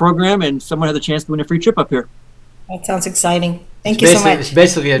a program, and someone has a chance to win a free trip up here. That sounds exciting. Thank you so much. It's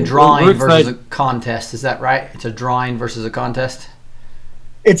basically a drawing versus a contest. Is that right? It's a drawing versus a contest?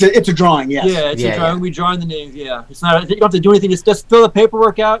 It's a drawing, yes. Yeah, it's a drawing. We draw the names, yeah. It's not, you don't have to do anything. It's just fill the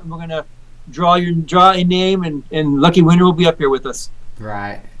paperwork out, and we're going to draw a name, and lucky winner will be up here with us.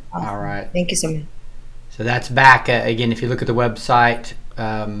 Right. All right. Thank you so much. So that's back again. If you look at the website,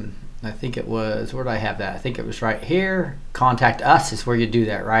 I think it was, where did I have that? I think it was right here. Contact us is where you do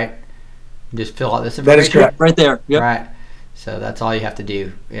that, right? Just fill out this information. That is correct. Right there. Yep. Right. So that's all you have to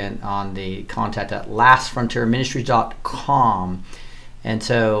do on the contact at lastfrontierministries.com. And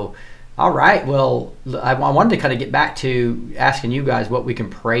so, all right. Well, I wanted to kind of get back to asking you guys what we can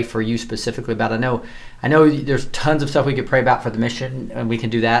pray for you specifically about. I know there's tons of stuff we could pray about for the mission, and we can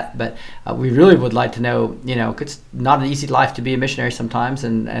do that. But we really would like to know, it's not an easy life to be a missionary sometimes.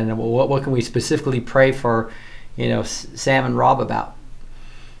 And what can we specifically pray for, Sam and Rob about?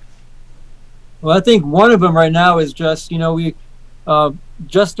 Well, I think one of them right now is just, we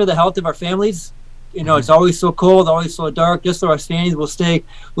just for the health of our families. It's always so cold, always so dark. Just so our families will stay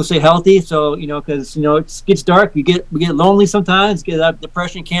healthy. So because it gets dark, we get lonely sometimes. That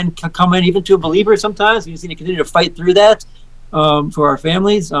depression can come in even to a believer sometimes. We just need to continue to fight through that for our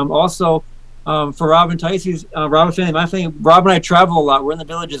families. Also. For Rob and Tyce's, Rob and family, my family, Rob and I travel a lot. We're in the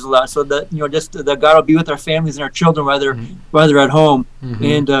villages a lot, so that just that God will be with our families and our children while they're at home,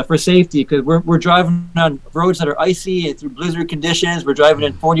 and for safety, because we're driving on roads that are icy and through blizzard conditions. We're driving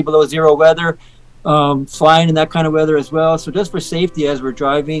in 40 below zero weather, flying in that kind of weather as well. So just for safety as we're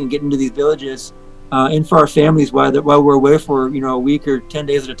driving and getting to these villages, and for our families while we're away for a week or 10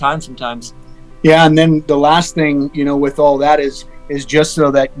 days at a time sometimes. Yeah, and then the last thing with all that is just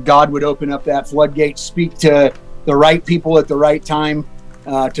so that God would open up that floodgate, speak to the right people at the right time,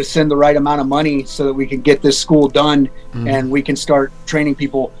 to send the right amount of money so that we can get this school done and we can start training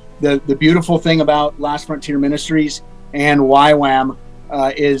people. The beautiful thing about Last Frontier Ministries and YWAM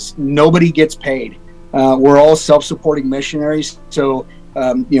is nobody gets paid. We're all self-supporting missionaries. So,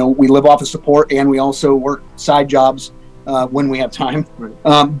 we live off of support, and we also work side jobs when we have time,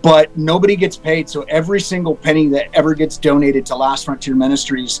 but nobody gets paid. So every single penny that ever gets donated to Last Frontier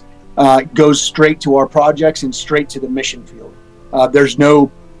Ministries goes straight to our projects and straight to the mission field. There's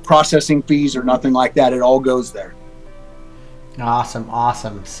no processing fees or nothing like that. It all goes there. Awesome.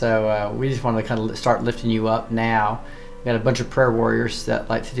 So we just want to kind of start lifting you up now. We got a bunch of prayer warriors that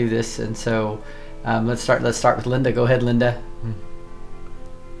like to do this, and so let's start with Linda. Go ahead, Linda.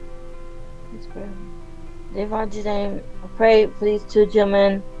 Dear Father, in name, I pray for these two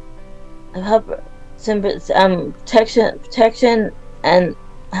gentlemen, help protection and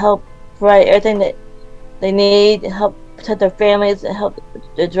help provide everything that they need, help protect their families, and help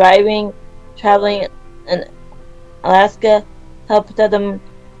their traveling in Alaska, help protect them,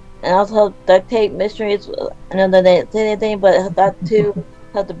 and also help duct tape missionaries. I know that they didn't say anything, but help that too,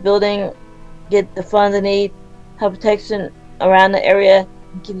 help the building get the funds they need, help protection around the area,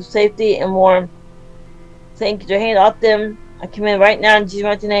 keep them safety and warm. Thank you. Your hand off them. I command right now in Jesus'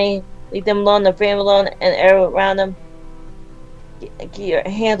 mighty name. Leave them alone, their family alone, and everyone around them. Keep your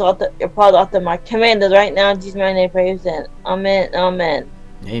hands off your paws off them. I command this right now in Jesus' mighty name. Praise and amen.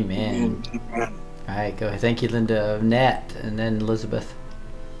 Amen. All right, go ahead. Thank you, Linda. Nat, and then Elizabeth.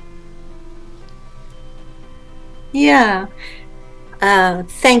 Yeah.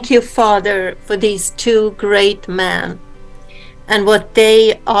 Thank you, Father, for these two great men and what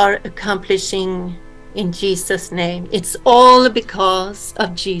they are accomplishing. In Jesus' name. It's all because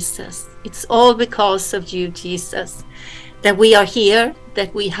of Jesus. It's all because of you, Jesus, that we are here,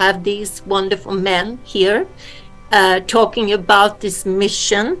 that we have these wonderful men here talking about this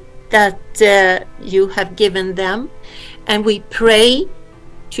mission that you have given them. And we pray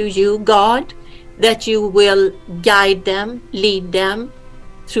to you, God, that you will guide them, lead them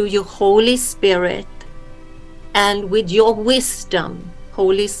through your Holy Spirit and with your wisdom,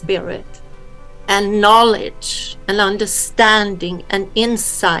 Holy Spirit, and knowledge and understanding and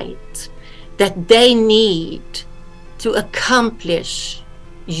insight that they need to accomplish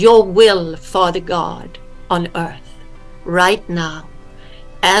your will, Father God, on earth right now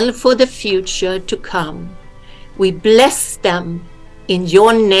and for the future to come. We bless them in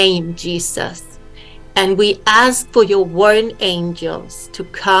your name, Jesus, and we ask for your warring angels to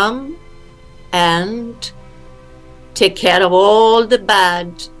come and take care of all the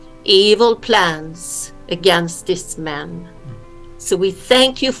bad evil plans against this man. So we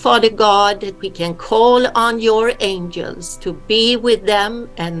thank you, Father God, that we can call on your angels to be with them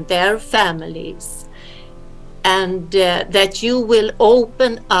and their families, and that you will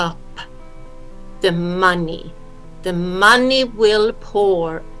open up the money. The money will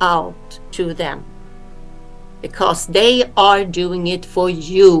pour out to them because they are doing it for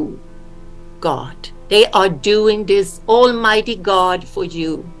you, God. They are doing this, Almighty God, for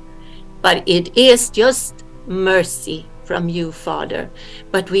you. But it is just mercy from you, Father.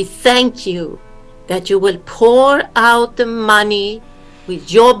 But we thank you that you will pour out the money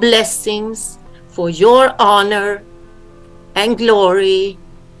with your blessings for your honor and glory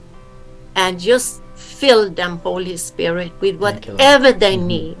and just fill them, Holy Spirit, with Thank you, Lord. whatever they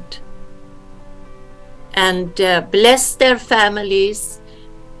need. And bless their families,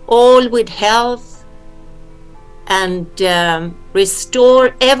 all with health, and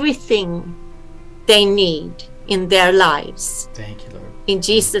restore everything they need in their lives. Thank you, Lord. In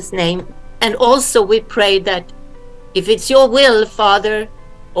Jesus' name. And also we pray that if it's your will, Father,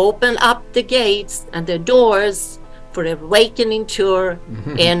 open up the gates and the doors for a awakening tour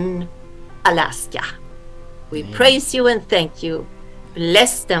in Alaska. We praise you and thank you.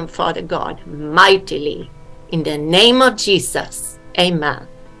 Bless them, Father God, mightily. In the name of Jesus. Amen.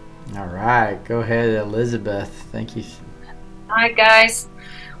 All right. Go ahead, Elizabeth. Thank you. Hi, guys.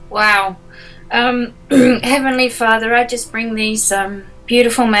 Wow. Heavenly Father, I just bring these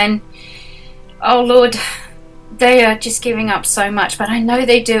beautiful men. Oh, Lord, they are just giving up so much, but I know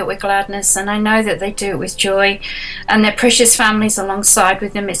they do it with gladness, and I know that they do it with joy, and their precious families alongside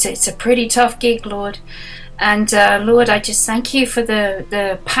with them. It's a pretty tough gig, Lord. And Lord, I just thank you for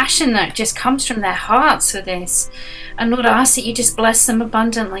the passion that just comes from their hearts for this. And Lord, I ask that you just bless them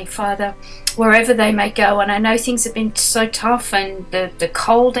abundantly, Father, wherever they may go. And I know things have been so tough and the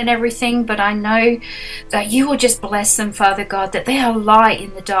cold and everything, but I know that you will just bless them, Father God, that they are light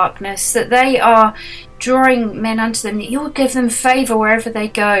in the darkness, that they are drawing men unto them, that you will give them favor wherever they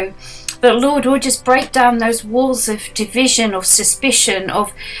go. But Lord, we'll just break down those walls of division, of suspicion,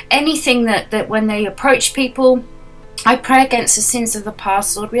 of anything that when they approach people. I pray against the sins of the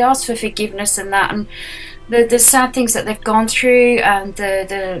past, Lord. We ask for forgiveness in that, and the sad things that they've gone through, and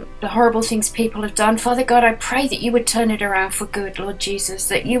the horrible things people have done. Father God, I pray that you would turn it around for good, Lord Jesus,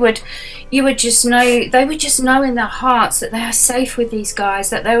 that you would just know, they would just know in their hearts that they are safe with these guys,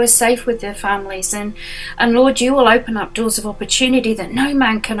 that they were safe with their families, and Lord, you will open up doors of opportunity that no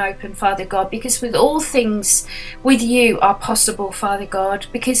man can open, Father God, because with all things with you are possible, Father God,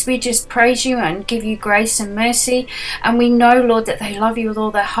 because we just praise you and give you grace and mercy, and we know, Lord, that they love you with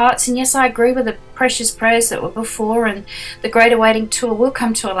all their hearts. And yes, I agree with the precious prayers that were before, and the Great Awaiting Tour will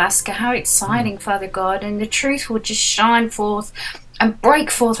come to Alaska. How exciting, Father God, and the truth will just shine forth and break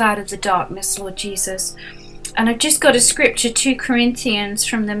forth out of the darkness, Lord Jesus. And I've just got a scripture, 2 Corinthians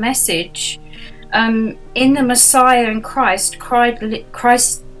from the Message. In the Messiah and Christ,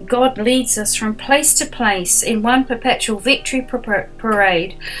 God leads us from place to place in one perpetual victory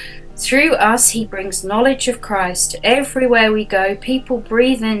parade. Through us, he brings knowledge of Christ. Everywhere we go, people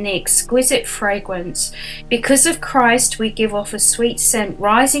breathe in the exquisite fragrance. Because of Christ, we give off a sweet scent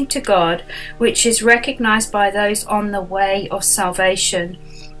rising to God, which is recognized by those on the way of salvation,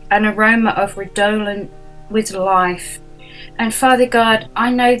 an aroma of redolent with life. And Father God, I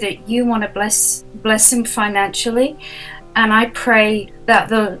know that you want to bless him financially, and I pray that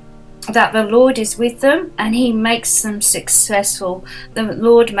the Lord is with them and he makes them successful. The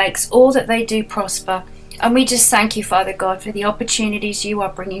Lord makes all that they do prosper. And we just thank you, Father God, for the opportunities you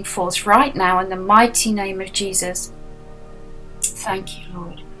are bringing forth right now in the mighty name of Jesus. Thank you,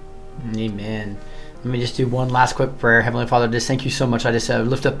 Lord. Amen. Let me just do one last quick prayer. Heavenly Father, just thank you so much. I just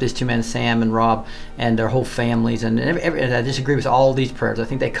lift up these two men, Sam and Rob, and their whole families. And I just agree with all these prayers. I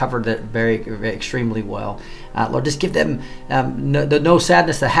think they covered it very extremely well. Lord, just give them no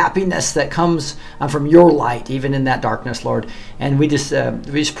sadness, the happiness that comes from your light, even in that darkness, Lord. And we just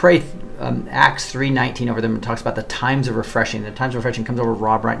pray Acts 3:19 over them, and talks about the times of refreshing. The times of refreshing comes over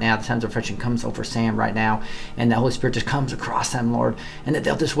Rob right now. The times of refreshing comes over Sam right now. And the Holy Spirit just comes across them, Lord. And that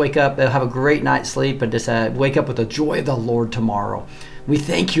they'll just wake up, they'll have a great night's sleep, and just wake up with the joy of the Lord tomorrow. We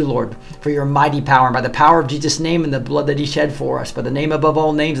thank you, Lord, for your mighty power, and by the power of Jesus' name and the blood that he shed for us, by the name above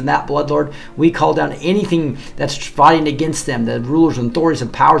all names and that blood, Lord, we call down anything that's fighting against them, the rulers and authorities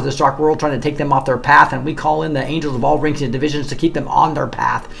and powers of this dark world trying to take them off their path, and we call in the angels of all ranks and divisions to keep them on their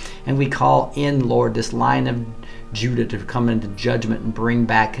path. And we call in, Lord, this line of Judah to come into judgment and bring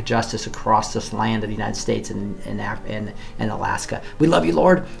back justice across this land of the United States and Alaska. We love you,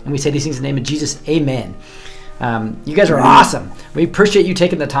 Lord, and we say these things in the name of Jesus. Amen. You guys are awesome. We appreciate you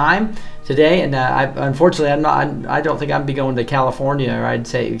taking the time today, and unfortunately, I don't think I'd be going to California, or I'd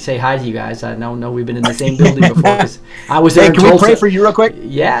say hi to you guys. I know we've been in the same building before. Cause I was there. Hey, can we pray for you real quick?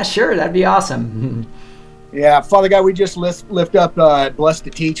 Yeah, sure. That'd be awesome. Yeah, Father God, we just lift up Blessed to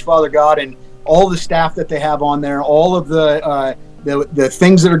Teach, Father God, and all the staff that they have on there, all of the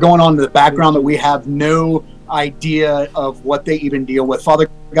things that are going on in the background that we have no idea of what they even deal with. Father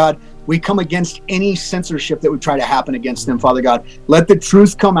God, we come against any censorship that would try to happen against them, Father God. Let the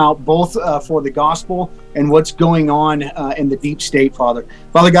truth come out, both for the gospel and what's going on in the deep state, Father.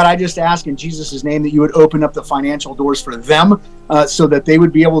 Father God, I just ask in Jesus' name that you would open up the financial doors for them so that they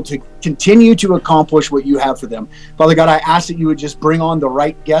would be able to continue to accomplish what you have for them. Father God, I ask that you would just bring on the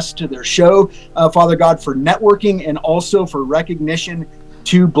right guests to their show, Father God, for networking and also for recognition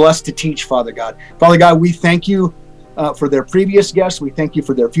to Blessed to Teach, Father God. Father God, we thank you for their previous guests. We thank you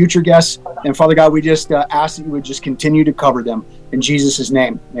for their future guests. And Father God, we just ask that you would just continue to cover them. In Jesus'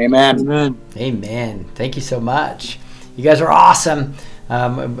 name, amen. Amen. Amen. Thank you so much. You guys are awesome.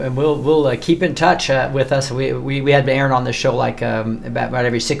 And we'll keep in touch with us. We had Aaron on the show like about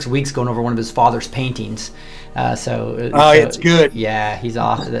every 6 weeks going over one of his father's paintings. It's good. Yeah, he's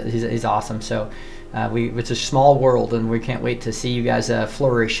awesome. He's awesome. So it's a small world, and we can't wait to see you guys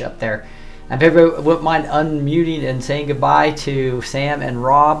flourish up there. And if everybody wouldn't mind unmuting and saying goodbye to Sam and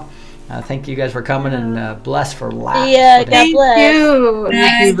Rob. Thank you guys for coming, and bless for life. Yeah, God bless. Thank you.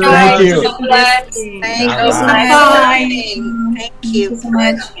 Thank you. God bless. Thank All you so right. much. Thank you so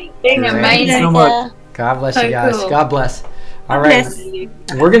much. Being Great. amazing. Thank you so much. God bless So you guys. cool. God bless. All God right. bless you.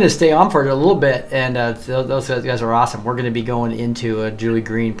 We're going to stay on for a little bit, and those guys are awesome. We're going to be going into a Julie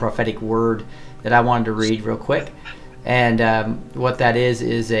Green prophetic word that I wanted to read real quick. And what that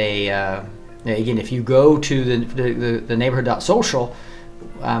is a, again, if you go to the neighborhood.social,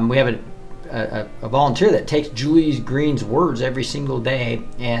 we have a volunteer that takes Julie Green's words every single day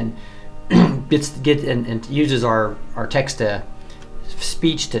and and uses our text to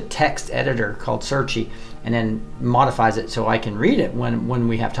speech to text editor called Searchy, and then modifies it so I can read it when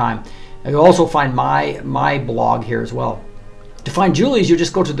we have time. You'll also find my blog here as well. To find Julie's, you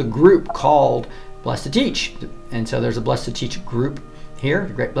just go to the group called Blessed to Teach, and so there's a Blessed to Teach group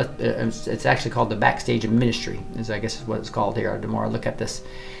here. It's actually called the Backstage of Ministry, I guess is what it's called here. The more I look at this,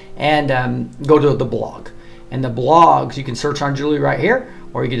 and go to the blog. And the blogs, you can search on Julie right here,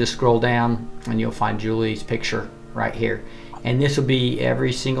 or you can just scroll down and you'll find Julie's picture right here. And this will be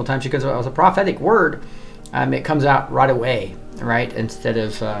every single time she comes out with a prophetic word, it comes out right away, right? Instead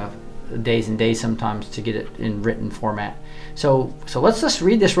of days and days sometimes to get it in written format. So let's just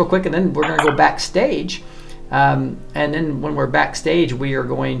read this real quick, and then we're going to go backstage. And then when we're backstage, we are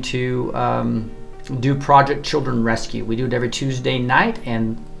going to do Project Children Rescue. We do it every Tuesday night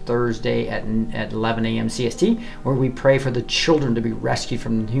and Thursday at 11 a.m. CST, where we pray for the children to be rescued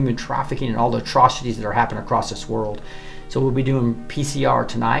from human trafficking and all the atrocities that are happening across this world. So we'll be doing PCR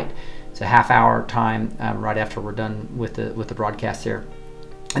tonight. It's a half-hour time right after we're done with the broadcast here,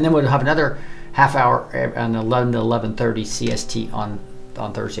 and then we'll have another half hour on 11 to 11:30 CST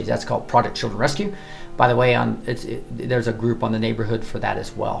on Thursdays. That's called Project Children Rescue. By the way, there's a group on the neighborhood for that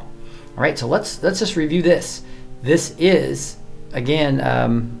as well. All right, so let's just review this. This is, again,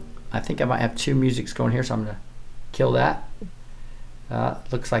 I think I might have two musics going here, so I'm going to kill that.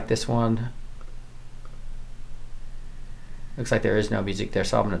 Looks like this one. Looks like there is no music there,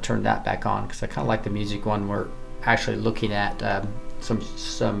 so I'm going to turn that back on because I kind of like the music one. We're actually looking at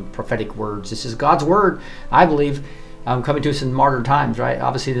some prophetic words. This is God's word, I believe, coming to us in modern times, right?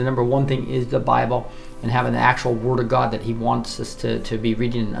 Obviously, the number one thing is the Bible and having the actual word of God that He wants us to be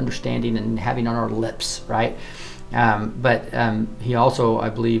reading and understanding and having on our lips, right? But He also, I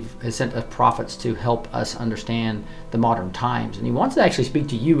believe, has sent us prophets to help us understand the modern times, and He wants to actually speak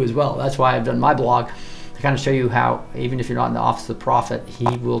to you as well. That's why I've done my blog, to kind of show you how, even if you're not in the office of the prophet, He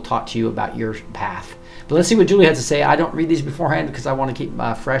will talk to you about your path. But let's see what Julie has to say. I don't read these beforehand because I want to keep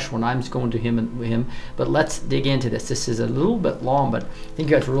fresh when I'm going to him. But let's dig into this. This is a little bit long, but I think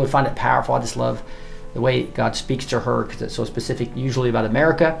you guys will really find it powerful. I just love the way God speaks to her because it's so specific, usually about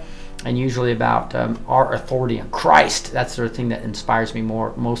America and usually about our authority in Christ. That's the thing that inspires me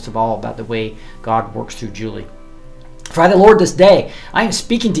most of all about the way God works through Julie. For the Lord, this day, I am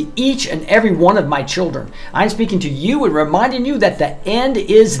speaking to each and every one of my children. I am speaking to you and reminding you that the end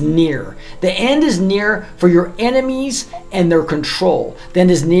is near. The end is near for your enemies and their control. The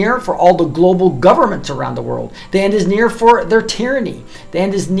end is near for all the global governments around the world. The end is near for their tyranny. The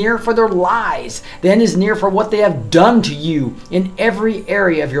end is near for their lies. The end is near for what they have done to you in every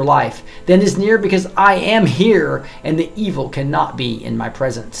area of your life. The end is near because I am here and the evil cannot be in my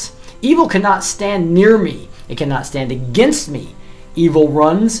presence. Evil cannot stand near me. It cannot stand against me. Evil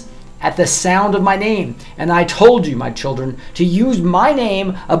runs at the sound of my name. And I told you, my children, to use my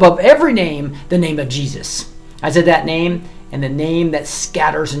name above every name, the name of Jesus. I said that name, and the name that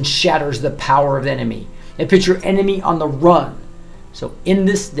scatters and shatters the power of the enemy. It puts your enemy on the run. So in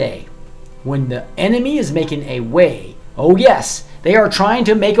this day, when the enemy is making a way, oh yes, they are trying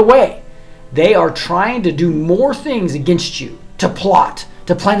to make a way. They are trying to do more things against you, to plot,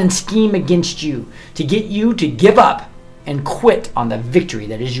 to plan and scheme against you, to get you to give up and quit on the victory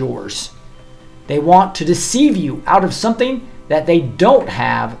that is yours. They want to deceive you out of something that they don't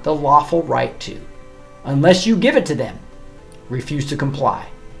have the lawful right to, unless you give it to them. Refuse to comply.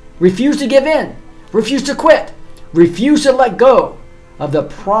 Refuse to give in. Refuse to quit. Refuse to let go of the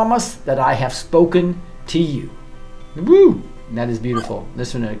promise that I have spoken to you. Woo! That is beautiful.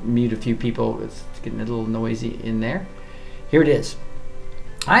 This one, I mute a few people. It's getting a little noisy in there. Here it is.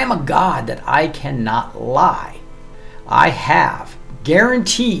 I am a God that I cannot lie. I have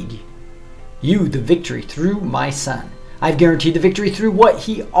guaranteed you the victory through my Son. I've guaranteed the victory through what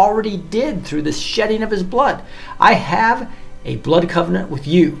he already did through the shedding of his blood. I have a blood covenant with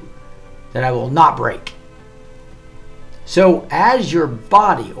you that I will not break. So as your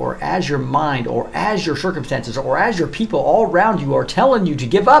body or as your mind or as your circumstances or as your people all around you are telling you to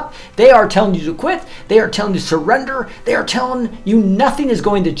give up, they are telling you to quit, they are telling you to surrender, they are telling you nothing is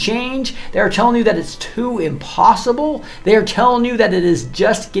going to change, they are telling you that it's too impossible, they are telling you that it is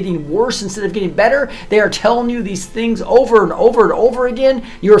just getting worse instead of getting better, they are telling you these things over and over and over again.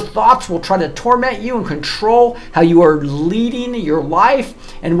 Your thoughts will try to torment you and control how you are leading your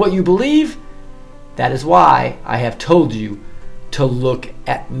life and what you believe. That is why I have told you to look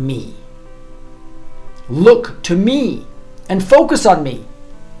at me. Look to me and focus on me.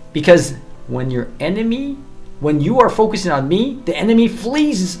 Because when you are focusing on me, the enemy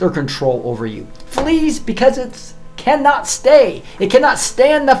flees their control over you. Flees because it cannot stay. It cannot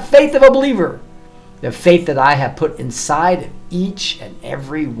stand the faith of a believer. The faith that I have put inside of each and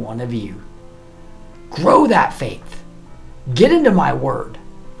every one of you. Grow that faith. Get into my word.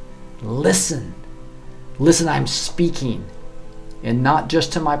 Listen. Listen, I'm speaking, and not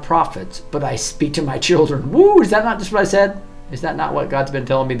just to my prophets, but I speak to my children. Woo! Is that not just what I said? Is that not what God's been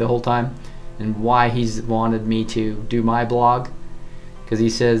telling me the whole time? And why he's wanted me to do my blog? Because he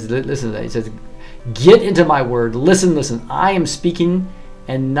says, listen to that. He says, get into my word. Listen. I am speaking,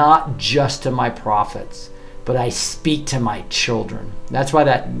 and not just to my prophets, but I speak to my children. That's why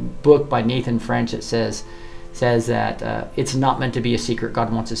that book by Nathan French, it says that it's not meant to be a secret.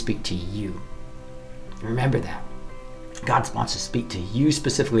 God wants to speak to you. Remember that. God wants to speak to you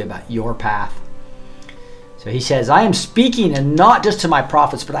specifically about your path. So he says, I am speaking and not just to my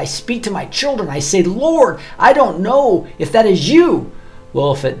prophets, but I speak to my children. I say, Lord, I don't know if that is you.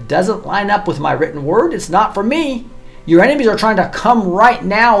 Well, if it doesn't line up with my written word, it's not for me. Your enemies are trying to come right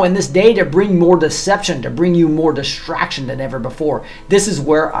now in this day to bring more deception, to bring you more distraction than ever before. This is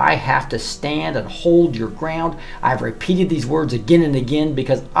where I have to stand and hold your ground. I've repeated these words again and again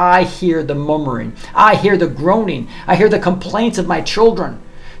because I hear the murmuring. I hear the groaning. I hear the complaints of my children.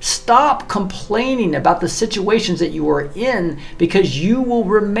 Stop complaining about the situations that you are in because you will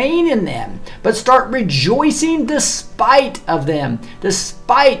remain in them. But start rejoicing despite of them,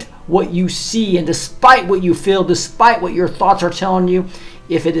 despite what you see and despite what you feel, despite what your thoughts are telling you.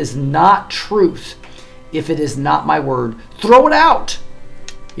 If it is not truth, if it is not my word, throw it out.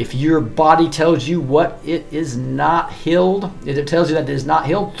 If your body tells you what it is not healed, if it tells you that it is not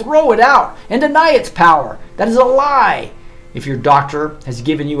healed, throw it out and deny its power. That is a lie. If your doctor has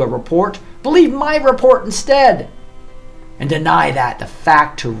given you a report, believe my report instead. And deny that the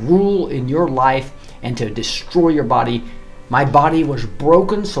fact to rule in your life and to destroy your body. My body was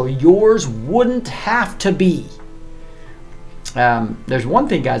broken so yours wouldn't have to be. There's one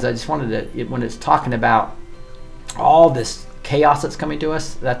thing, guys, I just wanted to, when it's talking about all this chaos that's coming to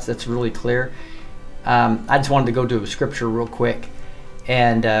us, that's really clear. I just wanted to go to a scripture real quick.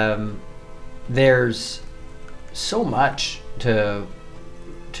 And there's so much to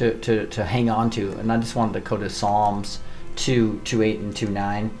hang on to. And I just wanted to go to Psalms 2:8 and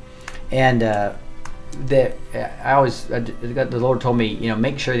 2:9. And that the Lord told me,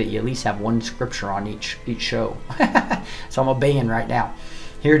 make sure that you at least have one scripture on each show. So I'm obeying right now.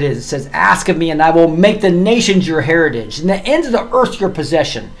 Here it is. It says, ask of me and I will make the nations your heritage and the ends of the earth your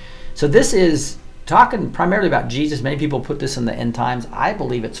possession. So this is talking primarily about Jesus. Many people put this in the end times. I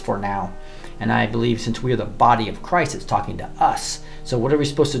believe it's for now. And I believe since we are the body of Christ, it's talking to us. So what are we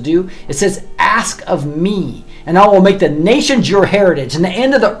supposed to do? It says, ask of me and I will make the nations your heritage and the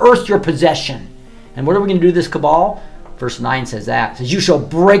end of the earth your possession. And what are we going to do this cabal? Verse 9 says that. It says, you shall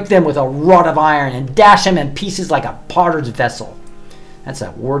break them with a rod of iron and dash them in pieces like a potter's vessel. That's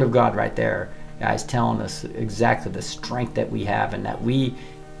a word of God right there, guys, telling us exactly the strength that we have and that we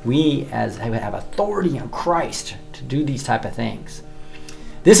as have authority in Christ to do these type of things.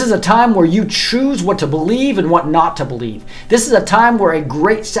 This is a time where you choose what to believe and what not to believe. This is a time where a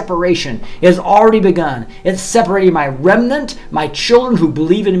great separation has already begun. It's separating my remnant, my children who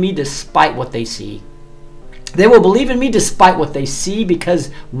believe in me despite what they see. They will believe in me despite what they see,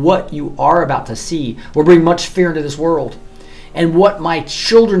 because what you are about to see will bring much fear into this world. And what my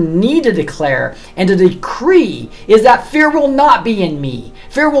children need to declare and to decree is that fear will not be in me.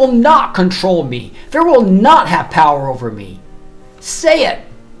 Fear will not control me. Fear will not have power over me. Say it.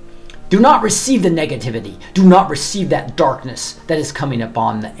 Do not receive the negativity. Do not receive that darkness that is coming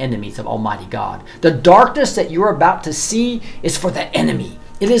upon the enemies of Almighty God. The darkness that you're about to see is for the enemy.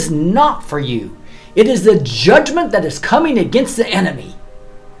 It is not for you. It is the judgment that is coming against the enemy.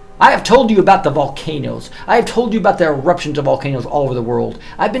 I have told you about the volcanoes. I have told you about the eruptions of volcanoes all over the world.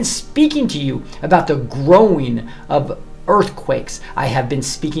 I've been speaking to you about the growing of earthquakes. I have been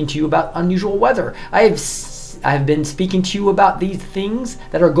speaking to you about unusual weather. I have been speaking to you about these things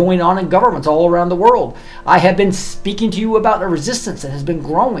that are going on in governments all around the world. I have been speaking to you about the resistance that has been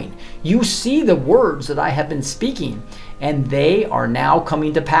growing. You see the words that I have been speaking, and they are now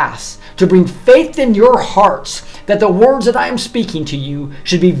coming to pass, to bring faith in your hearts that the words that I am speaking to you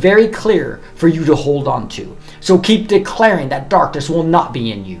should be very clear for you to hold on to. So keep declaring that darkness will not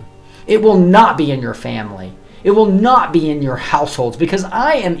be in you. It will not be in your family. It will not be in your households, because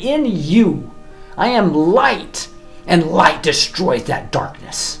I am in you. I am light, and light destroys that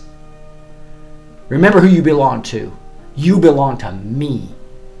darkness. Remember who you belong to. You belong to me.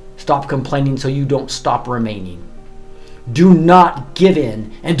 Stop complaining so you don't stop remaining. Do not give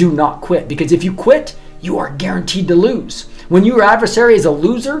in and do not quit, because if you quit, you are guaranteed to lose. When your adversary is a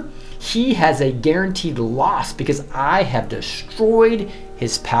loser, he has a guaranteed loss, because I have destroyed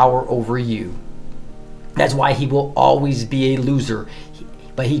his power over you. That's why he will always be a loser.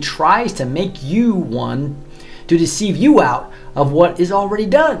 But he tries to make you one, to deceive you out of what is already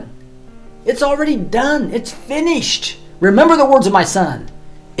done. It's already done. It's finished. Remember the words of my son.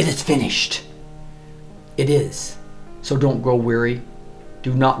 It is finished. It is. So don't grow weary.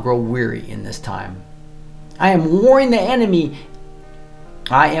 Do not grow weary in this time. I am warning the enemy.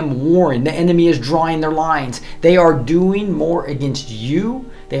 I am warning. The enemy is drawing their lines. They are doing more against you.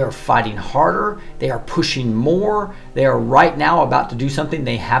 They are fighting harder. They are pushing more. They are right now about to do something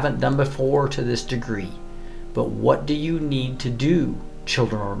they haven't done before to this degree. But what do you need to do,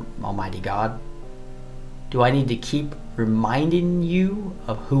 children of Almighty God? Do I need to keep reminding you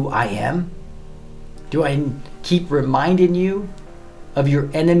of who I am? Do I keep reminding you of your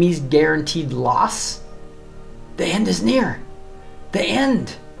enemy's guaranteed loss? The end is near. The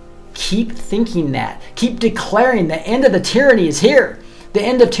end. Keep thinking that. Keep declaring the end of the tyranny is here. The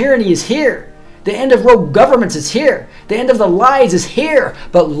end of tyranny is here. The end of rogue governments is here. The end of the lies is here.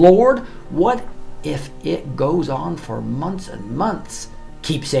 But Lord, what if it goes on for months and months?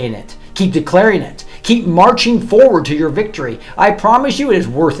 Keep saying it. Keep declaring it. Keep marching forward to your victory. I promise you it is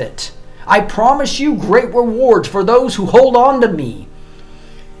worth it. I promise you great rewards for those who hold on to me.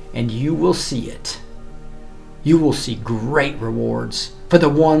 And you will see it. You will see great rewards for the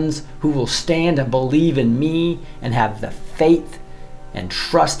ones who will stand and believe in me and have the faith and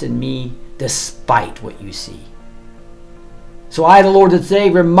trust in me despite what you see. So I, the Lord,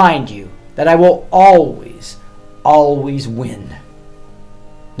 today remind you that I will always, always win.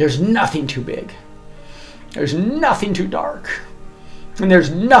 There's nothing too big. There's nothing too dark. And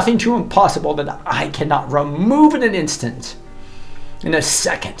there's nothing too impossible that I cannot remove in an instant, in a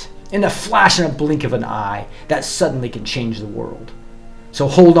second, in a flash and a blink of an eye, that suddenly can change the world. So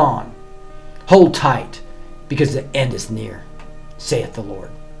hold on. Hold tight, because the end is near, saith the Lord.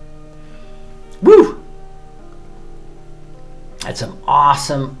 Woo! That's some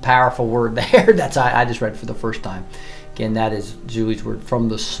awesome, powerful word there. I just read for the first time. Again, that is Julie's word from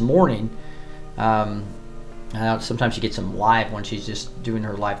this morning. I know sometimes she gets them live when she's just doing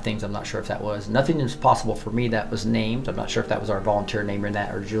her live things. I'm not sure if that was. Nothing is possible for me that was named. I'm not sure if that was our volunteer name in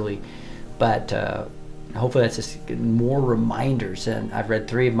that or Julie. But hopefully that's just more reminders. And I've read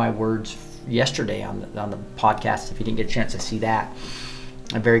 3 of my words yesterday on the podcast. If you didn't get a chance to see that,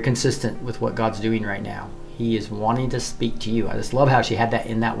 I'm very consistent with what God's doing right now. He is wanting to speak to you. I just love how she had that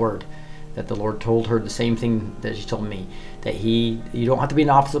in that word, that the Lord told her the same thing that she told me, that you don't have to be an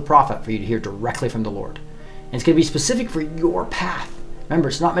office of prophet for you to hear directly from the Lord. And it's going to be specific for your path. Remember,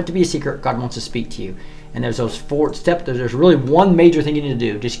 it's not meant to be a secret. God wants to speak to you. And there's those 4 steps. There's really one major thing you need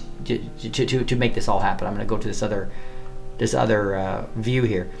to do just to make this all happen. I'm going to go to this other view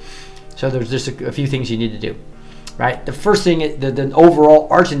here. So there's just a few things you need to do. Right? The first thing, the overall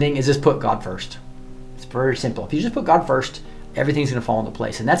arching thing is just put God first. It's very simple. If you just put God first, everything's going to fall into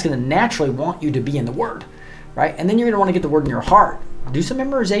place. And that's going to naturally want you to be in the Word. Right? And then you're going to want to get the Word in your heart. Do some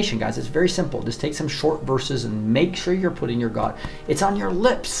memorization, guys. It's very simple. Just take some short verses and make sure you're putting your God. It's on your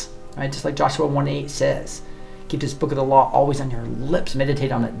lips, right? Just like Joshua 1:8 says. Keep this book of the law always on your lips.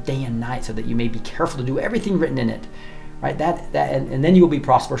 Meditate on it day and night so that you may be careful to do everything written in it. Right? And then you will be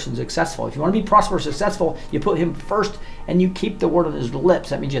prosperous and successful. If you want to be prosperous and successful, you put him first and you keep the word on his lips.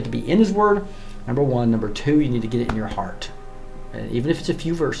 That means you have to be in his word, number one. Number two, you need to get it in your heart. Even if it's a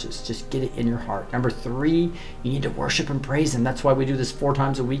few verses, just get it in your heart. Number three, you need to worship and praise him. That's why we do this 4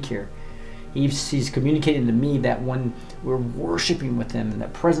 times a week here. He's communicating to me that when we're worshiping with him and the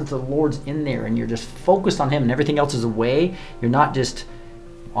presence of the Lord's in there and you're just focused on him and everything else is away, you're not just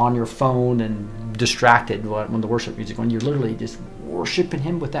on your phone and distracted when the worship music, when you're literally just worshiping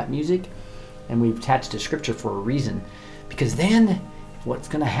him with that music. And we've attached to scripture for a reason, because then what's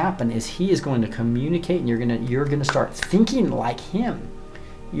going to happen is he is going to communicate and you're going to start thinking like him.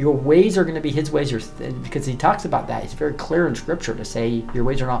 Your ways are going to be his ways, because he talks about that. It's very clear in scripture to say your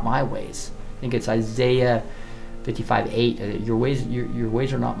ways are not my ways. I think it's Isaiah 55:8. Your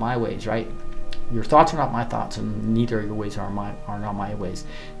ways are not my ways, right? Your thoughts are not my thoughts, and neither your ways are not my ways.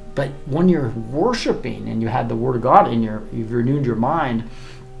 But when you're worshiping and you have the Word of God in you've renewed your mind,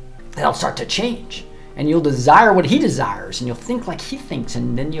 that'll start to change, and you'll desire what he desires, and you'll think like he thinks,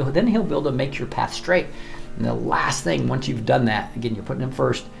 and then he'll be able to make your path straight. And the last thing, once you've done that, again, you're putting him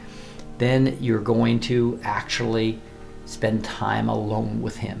first, then you're going to actually spend time alone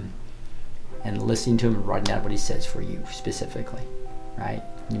with him and listening to him and writing out what he says for you specifically, right?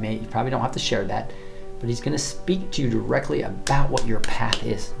 You probably don't have to share that, but he's going to speak to you directly about what your path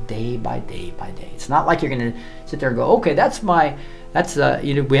is day by day by day. It's not like you're going to sit there and go, okay,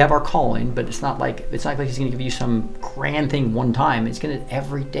 we have our calling, but it's not like he's going to give you some grand thing one time. It's going to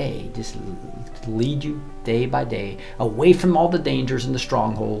every day just lead you day by day away from all the dangers and the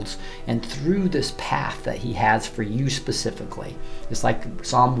strongholds and through this path that he has for you specifically. It's like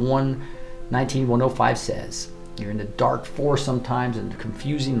Psalm 119:105 says, you're in the dark forest sometimes and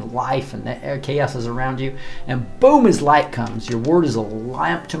confusing life and the chaos is around you, and boom, his light comes. Your word is a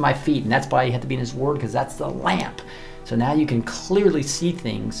lamp to my feet, and that's why you have to be in his word, because that's the lamp. So now you can clearly see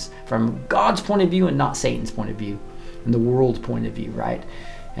things from God's point of view and not Satan's point of view and the world's point of view, right?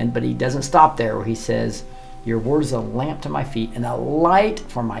 But he doesn't stop there, where he says, your word is a lamp to my feet and a light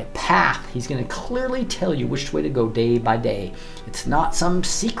for my path. He's going to clearly tell you which way to go day by day. It's not some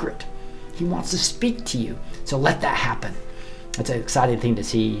secret. He wants to speak to you. So let that happen. It's an exciting thing to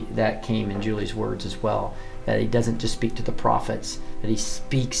see that came in Julie's words as well, that he doesn't just speak to the prophets, that he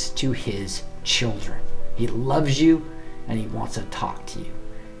speaks to his children. He loves you and he wants to talk to you.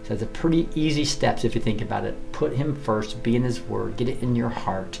 So it's a pretty easy steps if you think about it. Put him first, be in his word, get it in your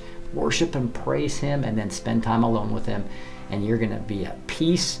heart, worship and praise him, and then spend time alone with him, and you're going to be at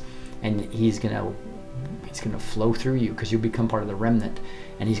peace, and he's going to flow through you, because you'll become part of the remnant,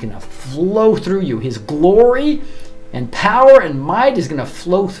 and he's going to flow through you. His glory and power and might is going to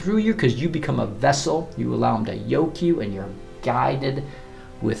flow through you, because you become a vessel. You allow him to yoke you, and you're guided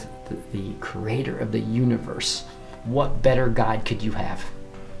with the creator of the universe. What better guide could you have?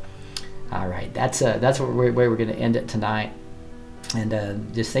 All right, that's where we're going to end it tonight.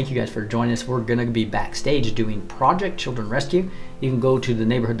 And just thank you guys for joining us. We're going to be backstage doing Project Children Rescue. You can go to the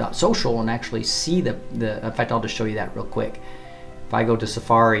neighborhood.social and actually see in fact, I'll just show you that real quick. If I go to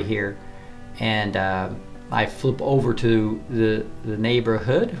Safari here and I flip over to the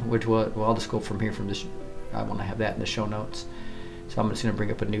neighborhood, which I'll just go from here from this. I want to have that in the show notes. So I'm just going to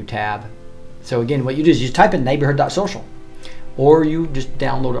bring up a new tab. So again, what you do is you type in neighborhood.social, or you just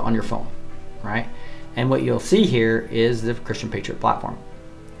download it on your phone, right? And what you'll see here is the Christian Patriot platform,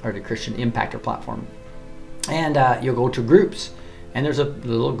 or the Christian Impactor platform. And you'll go to groups, and there's a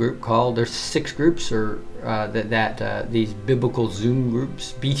little group called, there's 6 groups, or these biblical Zoom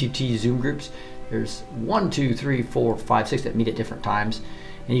groups, B2T Zoom groups. There's 1, 2, 3, 4, 5, 6 that meet at different times,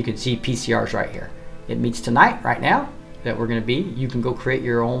 and you can see PCRs right here. It meets tonight, right now, that we're going to be. You can go create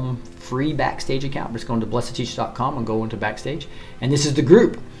your own free Backstage account. Just go into blessed2teach.com and go into Backstage, and this is the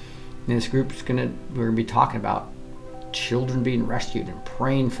group. And this group is we're going to be talking about children being rescued and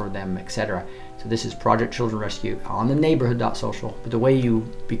praying for them, etc. So this is Project Children Rescue on the neighborhood.social. But the way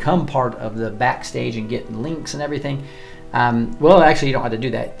you become part of the Backstage and get links and everything, well, actually, you don't have to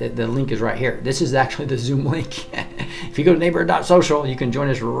do that. The link is right here. This is actually the Zoom link. If you go to neighborhood.social, you can join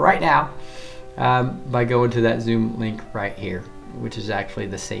us right now by going to that Zoom link right here, which is actually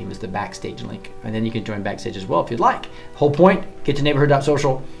the same as the Backstage link. And then you can join Backstage as well if you'd like. Whole point, get to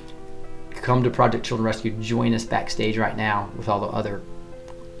neighborhood.social. Come to Project Children Rescue. Join us Backstage right now with all the other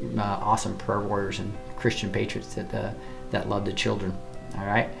awesome prayer warriors and Christian patriots that love the children. All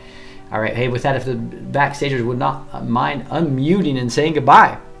right. Hey, with that, if the Backstagers would not mind unmuting and saying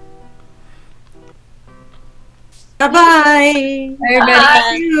goodbye. Bye-bye.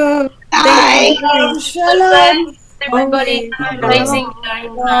 Everybody. Bye. Bye. Shalom. Everybody, have an amazing day.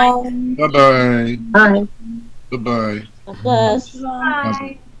 Night. Bye-bye. Bye. Bye-bye. God bless.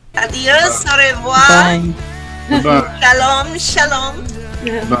 Bye. Adios, au revoir. Bye. Bye-bye. Shalom, shalom.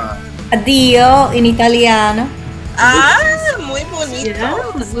 Bye. Addio in italiano. Ah, muy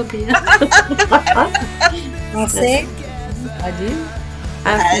bonito. Français. Adieu.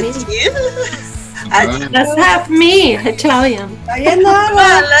 Adieu. That's half me, Italian. Come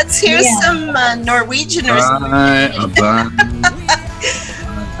on, let's hear some Norwegianers. Bye. Bye.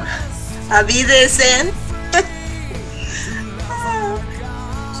 Aviden.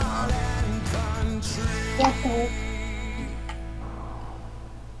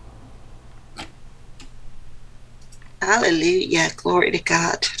 Hallelujah. Glory to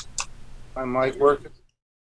God. My mic working?